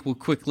 I think, will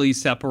quickly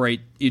separate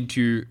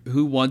into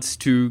who wants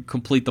to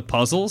complete the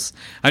puzzles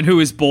and who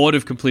is bored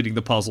of completing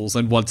the puzzles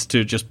and wants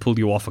to just pull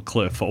you off a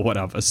cliff or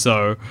whatever.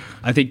 So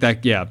I think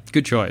that, yeah,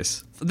 good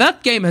choice.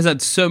 That game has had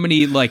so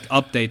many like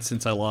updates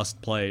since I last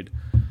played.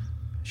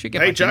 Should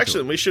get Hey, back into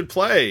Jackson, it. we should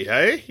play,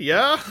 hey?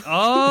 Yeah?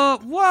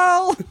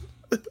 Well...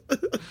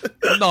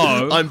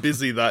 no. I'm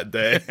busy that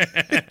day.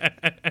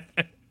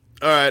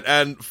 All right,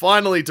 and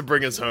finally to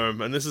bring us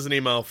home, and this is an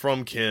email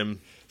from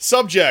Kim.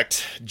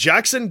 Subject,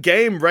 Jackson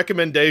game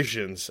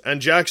recommendations. And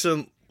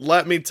Jackson,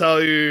 let me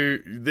tell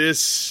you,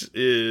 this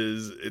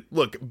is...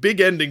 Look,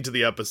 big ending to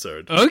the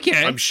episode.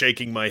 Okay. I'm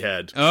shaking my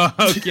head.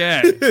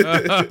 Okay.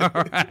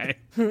 All right.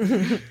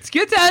 It's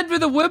good to end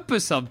with a whimper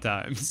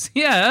sometimes.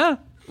 Yeah.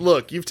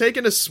 Look, you've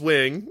taken a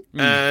swing,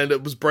 and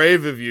it was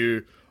brave of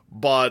you,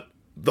 but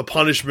the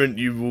punishment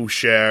you will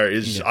share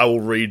is I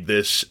will read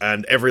this,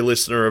 and every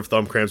listener of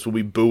Thumb Cramps will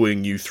be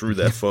booing you through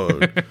their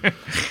phone.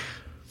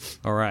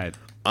 All right.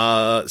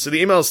 So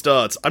the email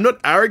starts, I'm not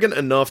arrogant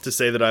enough to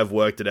say that I've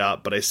worked it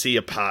out, but I see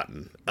a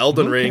pattern.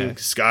 Elden Ring,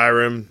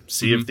 Skyrim,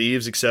 Sea of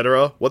Thieves,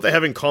 etc. What they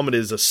have in common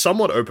is a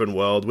somewhat open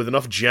world with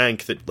enough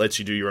jank that lets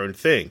you do your own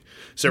thing.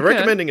 So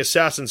recommending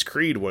Assassin's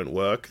Creed won't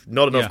work.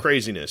 Not enough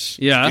craziness.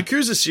 Yeah.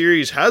 Yakuza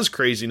series has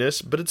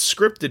craziness, but it's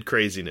scripted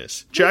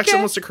craziness. Jackson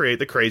wants to create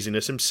the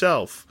craziness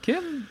himself.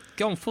 Kim,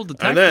 going full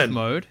detective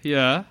mode.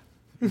 Yeah.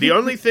 The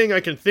only thing I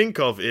can think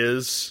of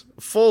is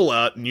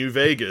Fallout New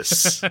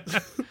Vegas.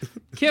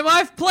 Kim,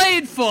 I've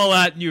played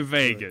Fallout New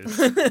Vegas.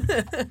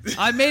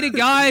 I made a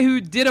guy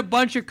who did a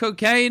bunch of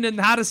cocaine and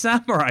had a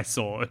samurai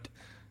sword.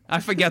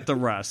 I forget the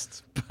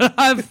rest. But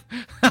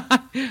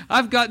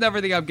I've gotten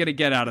everything I'm going to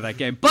get out of that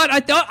game. But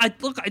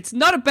look, it's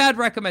not a bad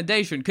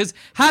recommendation, because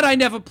had I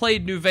never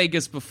played New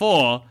Vegas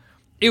before,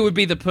 it would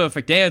be the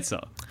perfect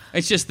answer.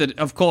 It's just that,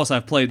 of course,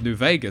 I've played New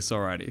Vegas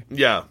already.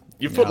 Yeah.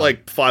 You've put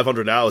like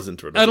 500 hours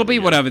into it. It'll be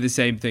whatever the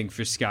same thing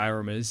for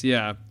Skyrim is,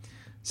 yeah.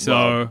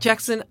 So,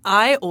 Jackson,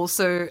 I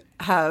also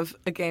have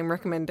a game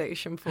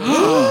recommendation for you.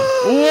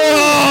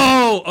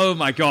 Whoa! Oh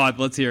my god,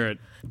 let's hear it.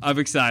 I'm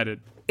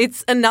excited.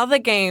 It's another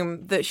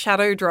game that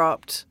Shadow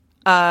dropped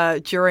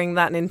during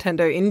that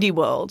Nintendo Indie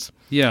World.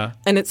 Yeah.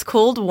 And it's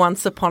called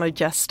Once Upon a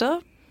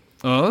Jester.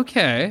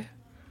 Okay.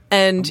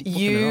 And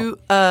you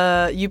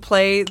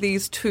play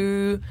these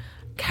two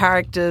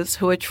characters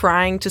who are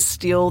trying to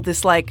steal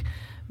this like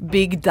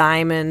big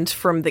diamond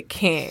from the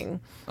king.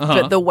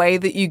 But the way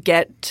that you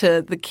get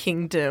to the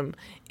kingdom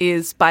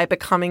is by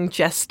becoming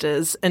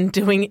jesters and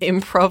doing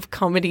improv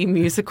comedy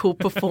musical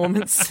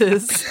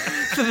performances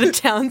for the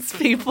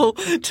townspeople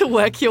to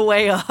work your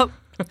way up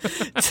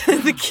to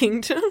the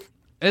kingdom.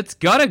 It's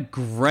got a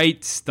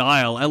great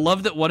style. I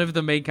love that one of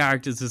the main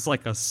characters is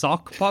like a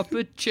sock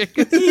puppet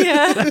chicken.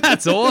 Yeah.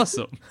 That's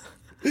awesome.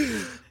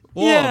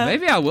 Whoa,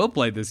 maybe I will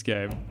play this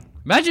game.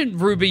 Imagine,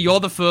 Ruby, you're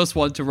the first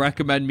one to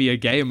recommend me a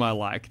game I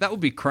like. That would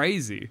be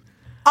crazy.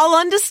 I'll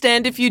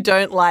understand if you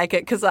don't like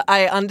it, because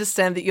I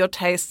understand that your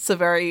tastes are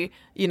very,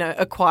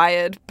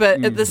 acquired.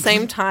 But at the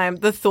same time,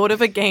 the thought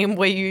of a game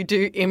where you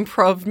do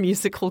improv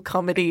musical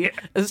comedy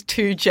as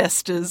two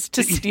jesters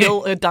to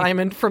steal a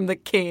diamond from the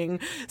king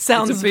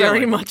sounds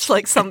very much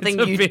like something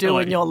you do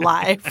in your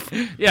life.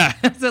 Yeah,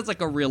 that's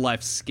like a real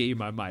life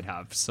scheme I might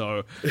have,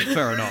 so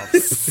fair enough.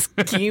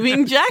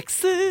 Scheming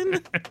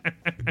Jackson.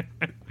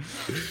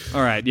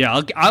 All right,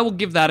 yeah, I will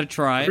give that a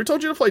try. Who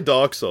told you to play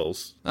Dark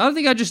Souls? I don't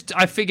think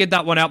I figured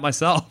that one out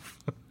myself.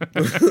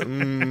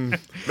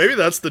 Maybe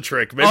that's the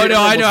trick. Maybe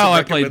I know how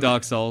I played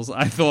Dark Souls.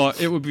 I thought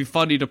it would be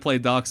funny to play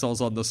Dark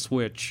Souls on the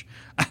Switch.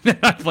 And then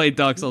I played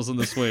Dark Souls on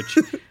the Switch,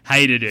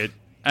 hated it,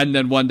 and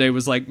then one day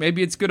was like,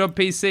 maybe it's good on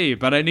PC,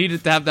 but I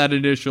needed to have that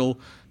initial,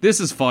 this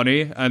is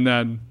funny, and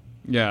then,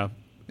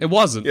 it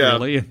wasn't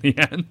really in the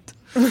end.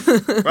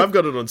 I've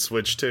got it on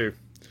Switch too.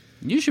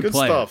 You should good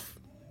play stuff.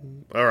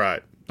 All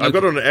right. I've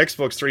got it on an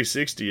Xbox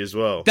 360 as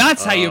well.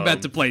 That's how you're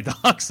meant to play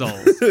Dark Souls.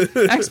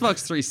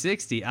 Xbox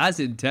 360, as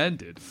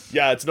intended.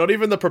 Yeah, it's not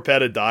even the Prepare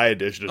to Die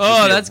edition. It's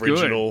that's the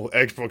original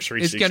good. Xbox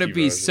 360 It's going to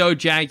be so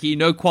janky,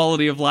 no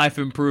quality of life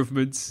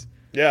improvements.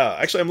 Yeah,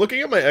 actually, I'm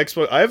looking at my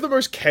Xbox. I have the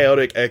most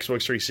chaotic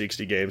Xbox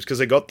 360 games because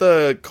I got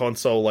the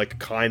console like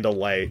kind of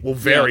late. Well,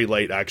 very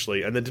late,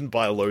 actually, and then didn't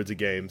buy loads of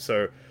games.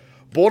 So,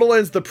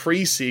 Borderlands the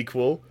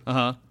pre-sequel,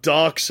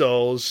 Dark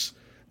Souls,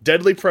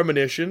 Deadly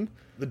Premonition,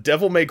 the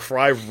Devil May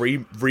Cry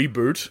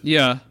reboot.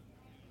 Yeah.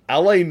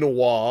 L.A.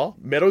 Noire,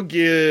 Metal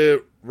Gear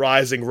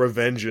Rising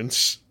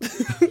Revengeance.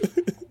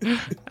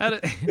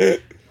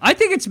 I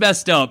think it's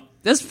messed up.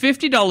 There's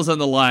 $50 on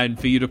the line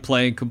for you to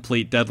play and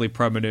complete Deadly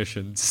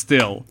Premonition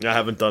still. I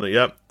haven't done it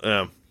yet.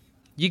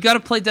 You got to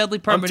play Deadly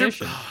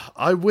Premonition.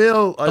 I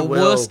will. The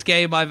worst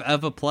game I've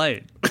ever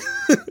played.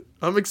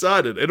 I'm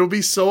excited. It'll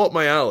be so up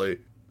my alley.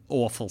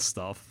 Awful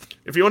stuff.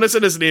 If you want to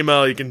send us an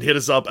email, you can hit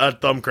us up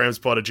at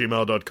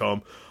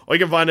thumbcrampspod@gmail.com. Or you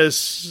can find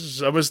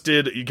us,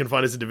 you can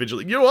find us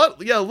individually. You know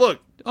what? Yeah, look.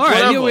 All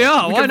right, here we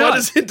are. Why not? You can find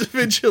us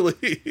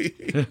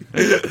individually.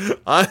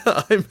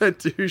 I'm at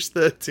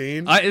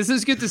Douche13. This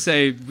is good to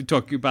say, we're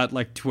talking about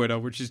like Twitter,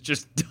 which is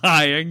just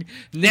dying.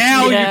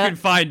 Now you can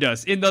find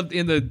us in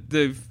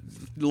the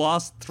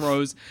last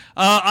throes.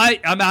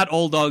 I'm at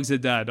All Dogs Are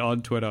Dead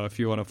on Twitter if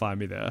you want to find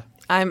me there.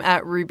 I'm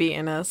at Ruby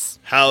Innes.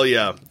 Hell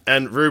yeah.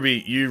 And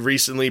Ruby, you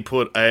recently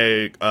put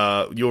you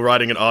were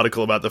writing an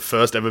article about the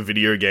first ever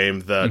video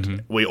game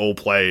that we all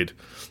played.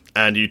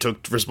 and you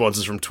took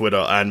responses from Twitter,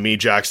 and me,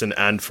 Jackson,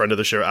 and friend of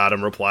the show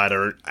Adam replied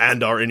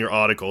and are in your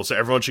article. So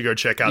everyone should go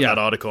check out that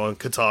article on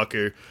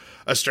Kotaku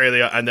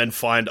Australia, and then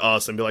find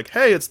us and be like,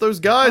 hey, it's those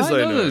guys I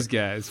know. Those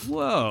guys.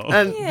 Whoa.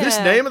 And this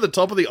name at the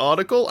top of the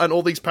article and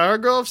all these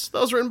paragraphs,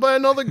 that was written by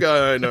another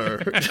guy I know.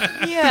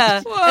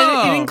 Yeah.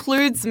 And it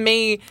includes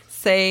me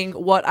saying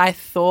what I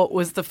thought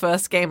was the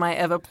first game I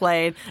ever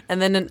played,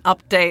 and then an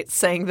update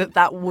saying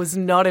that was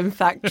not in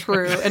fact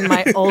true, and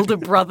my older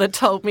brother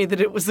told me that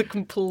it was a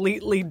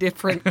completely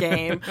different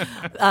game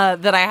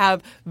that I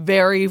have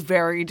very,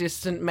 very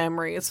distant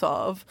memories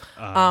of.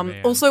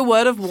 Also,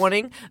 word of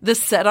warning, the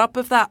setup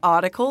of that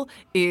article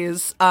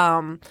is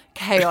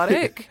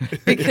chaotic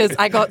because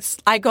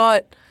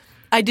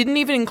I didn't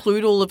even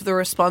include all of the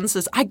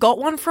responses. I got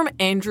one from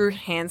Andrew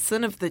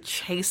Hansen of The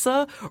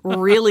Chaser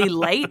really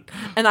late,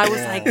 and I was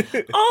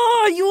like,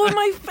 "Oh, you are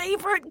my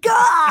favorite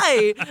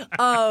guy."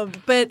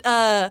 But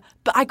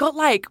I got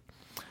like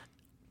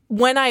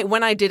when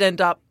I did end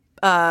up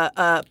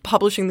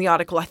publishing the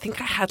article, I think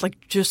I had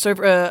like just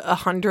over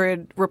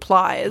 100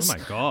 replies. Oh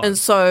my God. And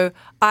so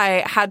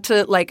I had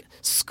to like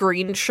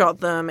screenshot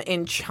them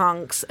in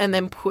chunks and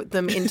then put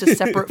them into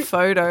separate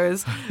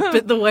photos.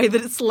 But the way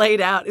that it's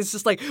laid out is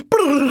just like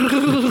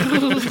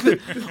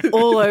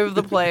all over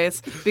the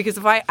place. Because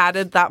if I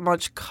added that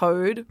much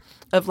code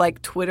of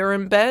like Twitter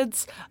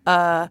embeds,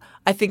 I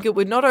think it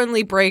would not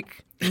only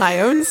break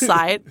my own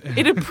site,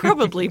 it'd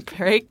probably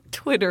break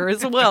Twitter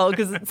as well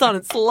because it's on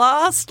its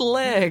last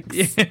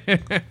legs.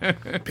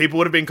 People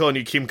would have been calling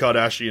you Kim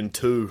Kardashian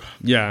too.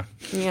 Yeah.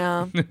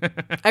 Yeah.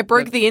 I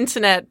broke the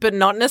internet, but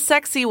not in a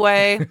sexy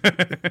way.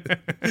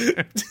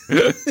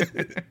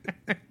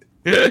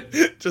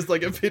 Just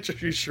like a picture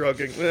of you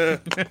shrugging.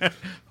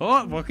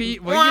 Oh, what are you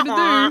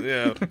gonna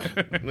do?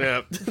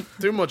 Yeah.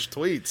 Too much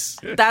tweets.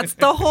 That's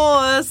the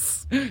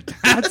horse.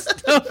 That's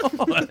the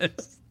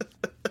horse.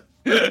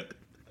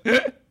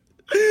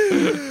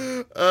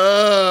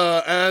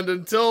 And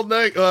until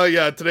next,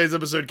 today's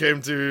episode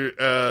came to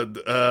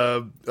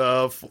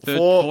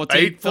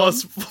 8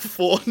 plus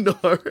 4. No,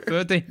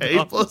 13.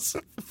 8 plus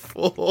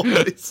 4. 4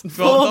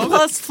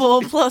 plus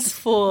 4 plus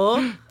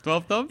 4.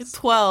 12 thumbs.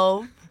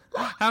 12.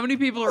 How many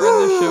people are in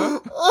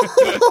the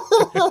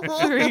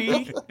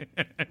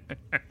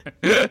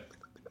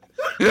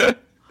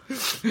show?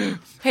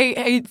 3.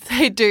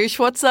 Hey, douche.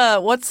 What's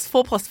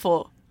 4 plus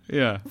 4?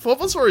 Yeah. 4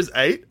 plus 4 is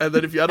 8, and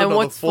then if you add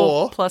another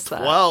 4 plus that?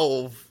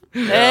 12.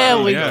 There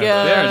we go.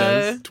 There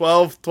it is.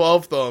 12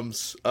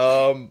 thumbs.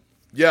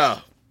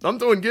 Yeah, I'm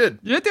doing good.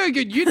 You're doing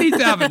good. You need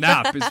to have a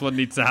nap is what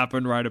needs to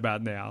happen right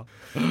about now.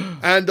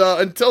 And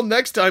until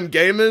next time,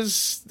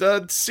 gamers,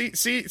 see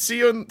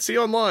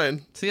you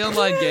online. See you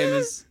online,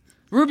 gamers.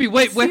 Ruby,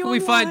 wait, where can we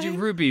find you?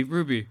 Ruby,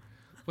 where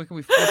can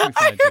we find you?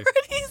 I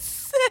already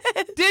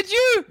said. Did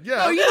you?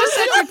 Yeah. Oh, you just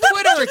said your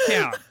Twitter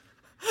account.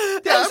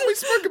 Yeah, we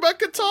spoke about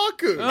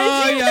Kotaku.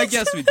 Oh, yeah, I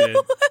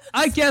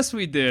guess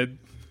we did.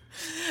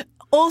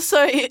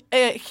 Also,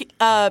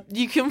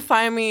 you can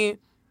find me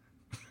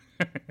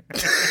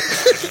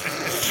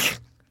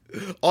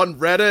on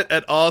Reddit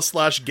at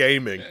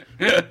r/gaming.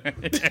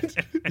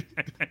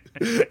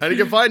 And you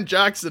can find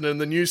Jackson in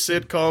the new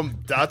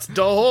sitcom That's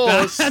the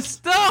Horse. That's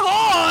the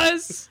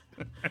Horse.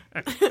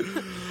 All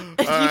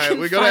right,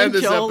 we gotta end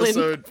this Joel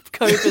episode. In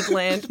COVID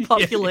land,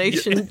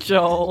 population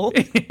Joel.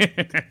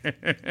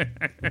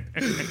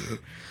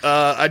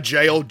 A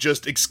jail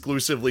just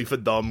exclusively for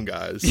dumb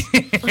guys.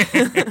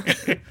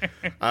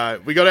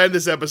 We gotta end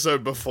this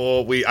episode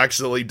before we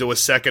accidentally do a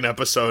second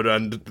episode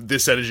and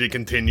this energy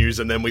continues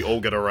and then we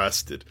all get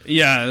arrested.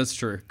 Yeah, that's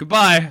true.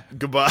 Goodbye.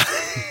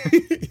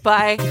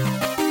 Bye.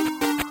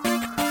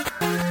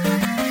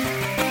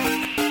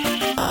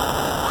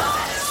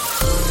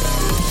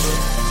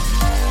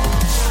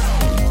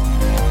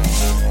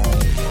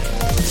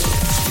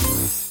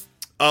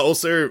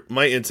 Also,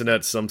 my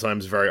internet's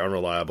sometimes very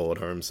unreliable at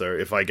home, so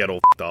if I get all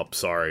f***ed up,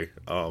 sorry.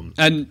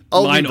 And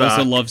mine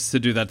also loves to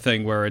do that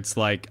thing where it's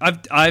like,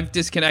 I've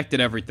disconnected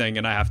everything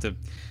and I have to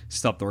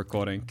stop the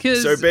recording.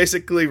 So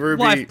basically,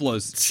 Ruby,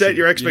 set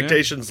your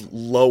expectations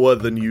lower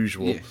than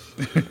usual.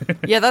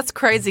 Yeah, that's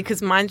crazy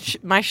because my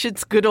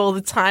shit's good all the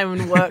time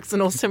and works,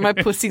 and also my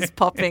pussy's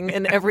popping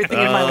and everything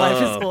in my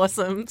life is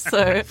awesome,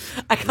 so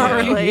I can't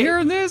relate. Are you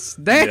hearing this?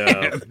 Damn!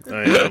 Yeah,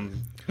 I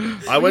am.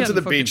 I went to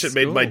the beach, it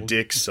made my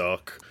dick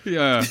suck.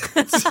 Yeah.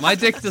 My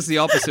dick does the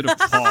opposite of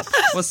pop.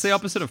 What's the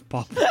opposite of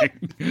popping?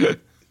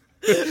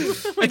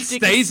 It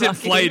stays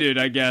inflated,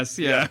 I guess,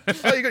 yeah.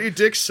 Oh, you got your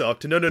dick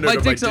sucked. No, my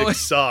dick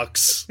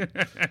sucks.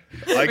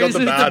 I got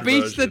the bad the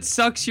beach version. that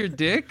sucks your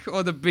dick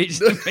or the beach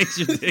that makes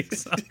your dick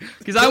suck?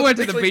 Because I went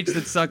to the beach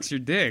that sucks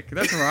your dick.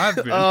 That's where I've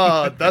been.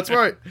 That's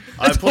right.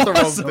 I put the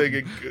wrong thing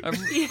in.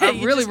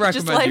 I really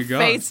recommend you go.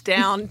 Face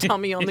down,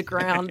 tummy on the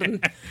ground,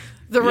 and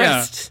the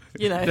rest,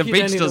 the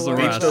beach does the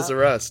rest. Beach does the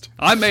rest.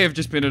 I may have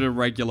just been at a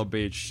regular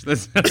beach.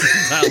 That's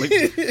entirely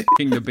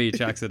f***ing the beach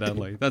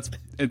accidentally. That's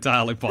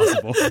entirely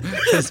possible.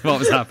 That's what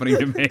was happening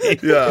to me.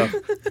 Yeah.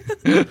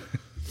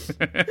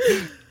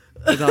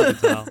 It's hard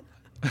to tell.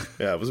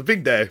 Yeah, it was a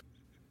big day.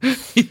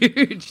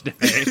 Huge day.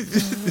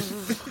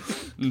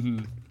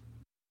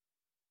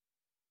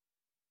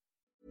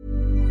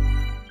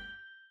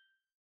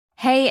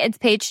 Hey, it's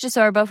Paige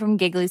DeSorbo from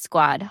Giggly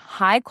Squad.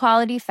 High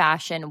quality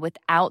fashion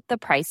without the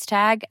price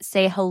tag.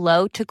 Say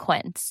hello to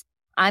Quince.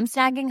 I'm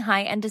snagging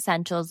high-end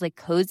essentials like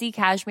cozy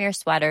cashmere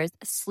sweaters,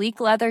 sleek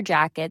leather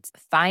jackets,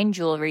 fine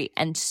jewelry,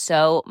 and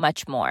so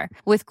much more.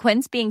 With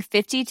Quince being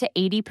 50 to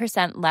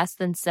 80% less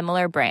than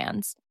similar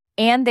brands.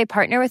 And they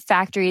partner with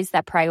factories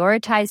that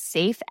prioritize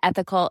safe,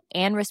 ethical,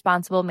 and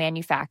responsible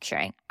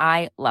manufacturing.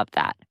 I love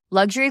that.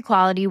 Luxury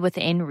quality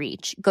within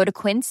reach. Go to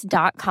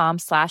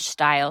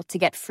quince.com/style to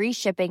get free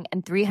shipping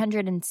and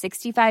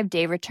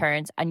 365-day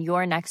returns on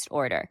your next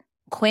order.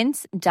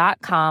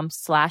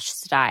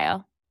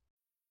 Quince.com/style.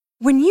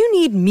 When you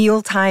need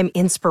mealtime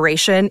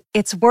inspiration,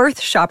 it's worth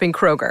shopping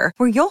Kroger,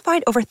 where you'll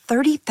find over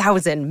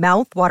 30,000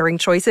 mouth-watering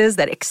choices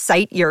that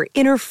excite your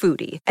inner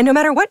foodie. And no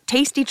matter what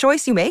tasty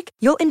choice you make,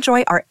 you'll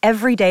enjoy our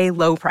everyday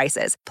low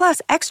prices, plus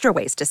extra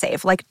ways to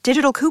save, like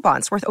digital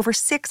coupons worth over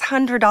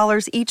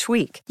 $600 each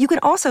week. You can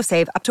also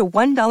save up to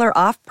 $1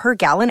 off per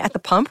gallon at the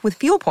pump with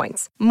fuel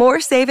points.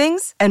 More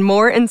savings and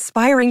more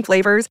inspiring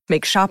flavors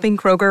make shopping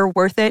Kroger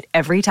worth it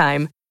every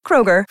time.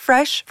 Kroger,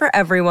 fresh for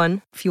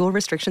everyone. Fuel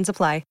restrictions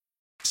apply.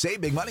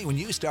 Save big money when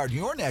you start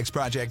your next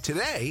project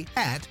today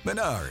at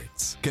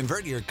Menards.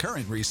 Convert your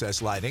current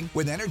recessed lighting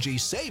with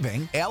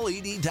energy-saving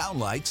LED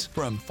downlights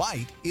from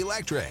Fight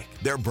Electric.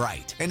 They're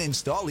bright and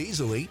install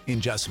easily in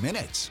just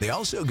minutes. They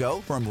also go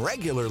from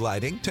regular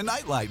lighting to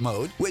nightlight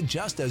mode with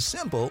just a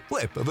simple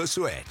flip of a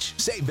switch.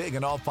 Save big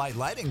on all Fight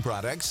lighting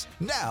products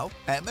now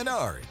at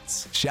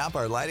Menards. Shop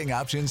our lighting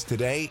options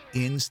today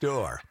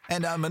in-store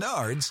and on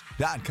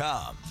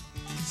Menards.com.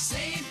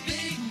 Save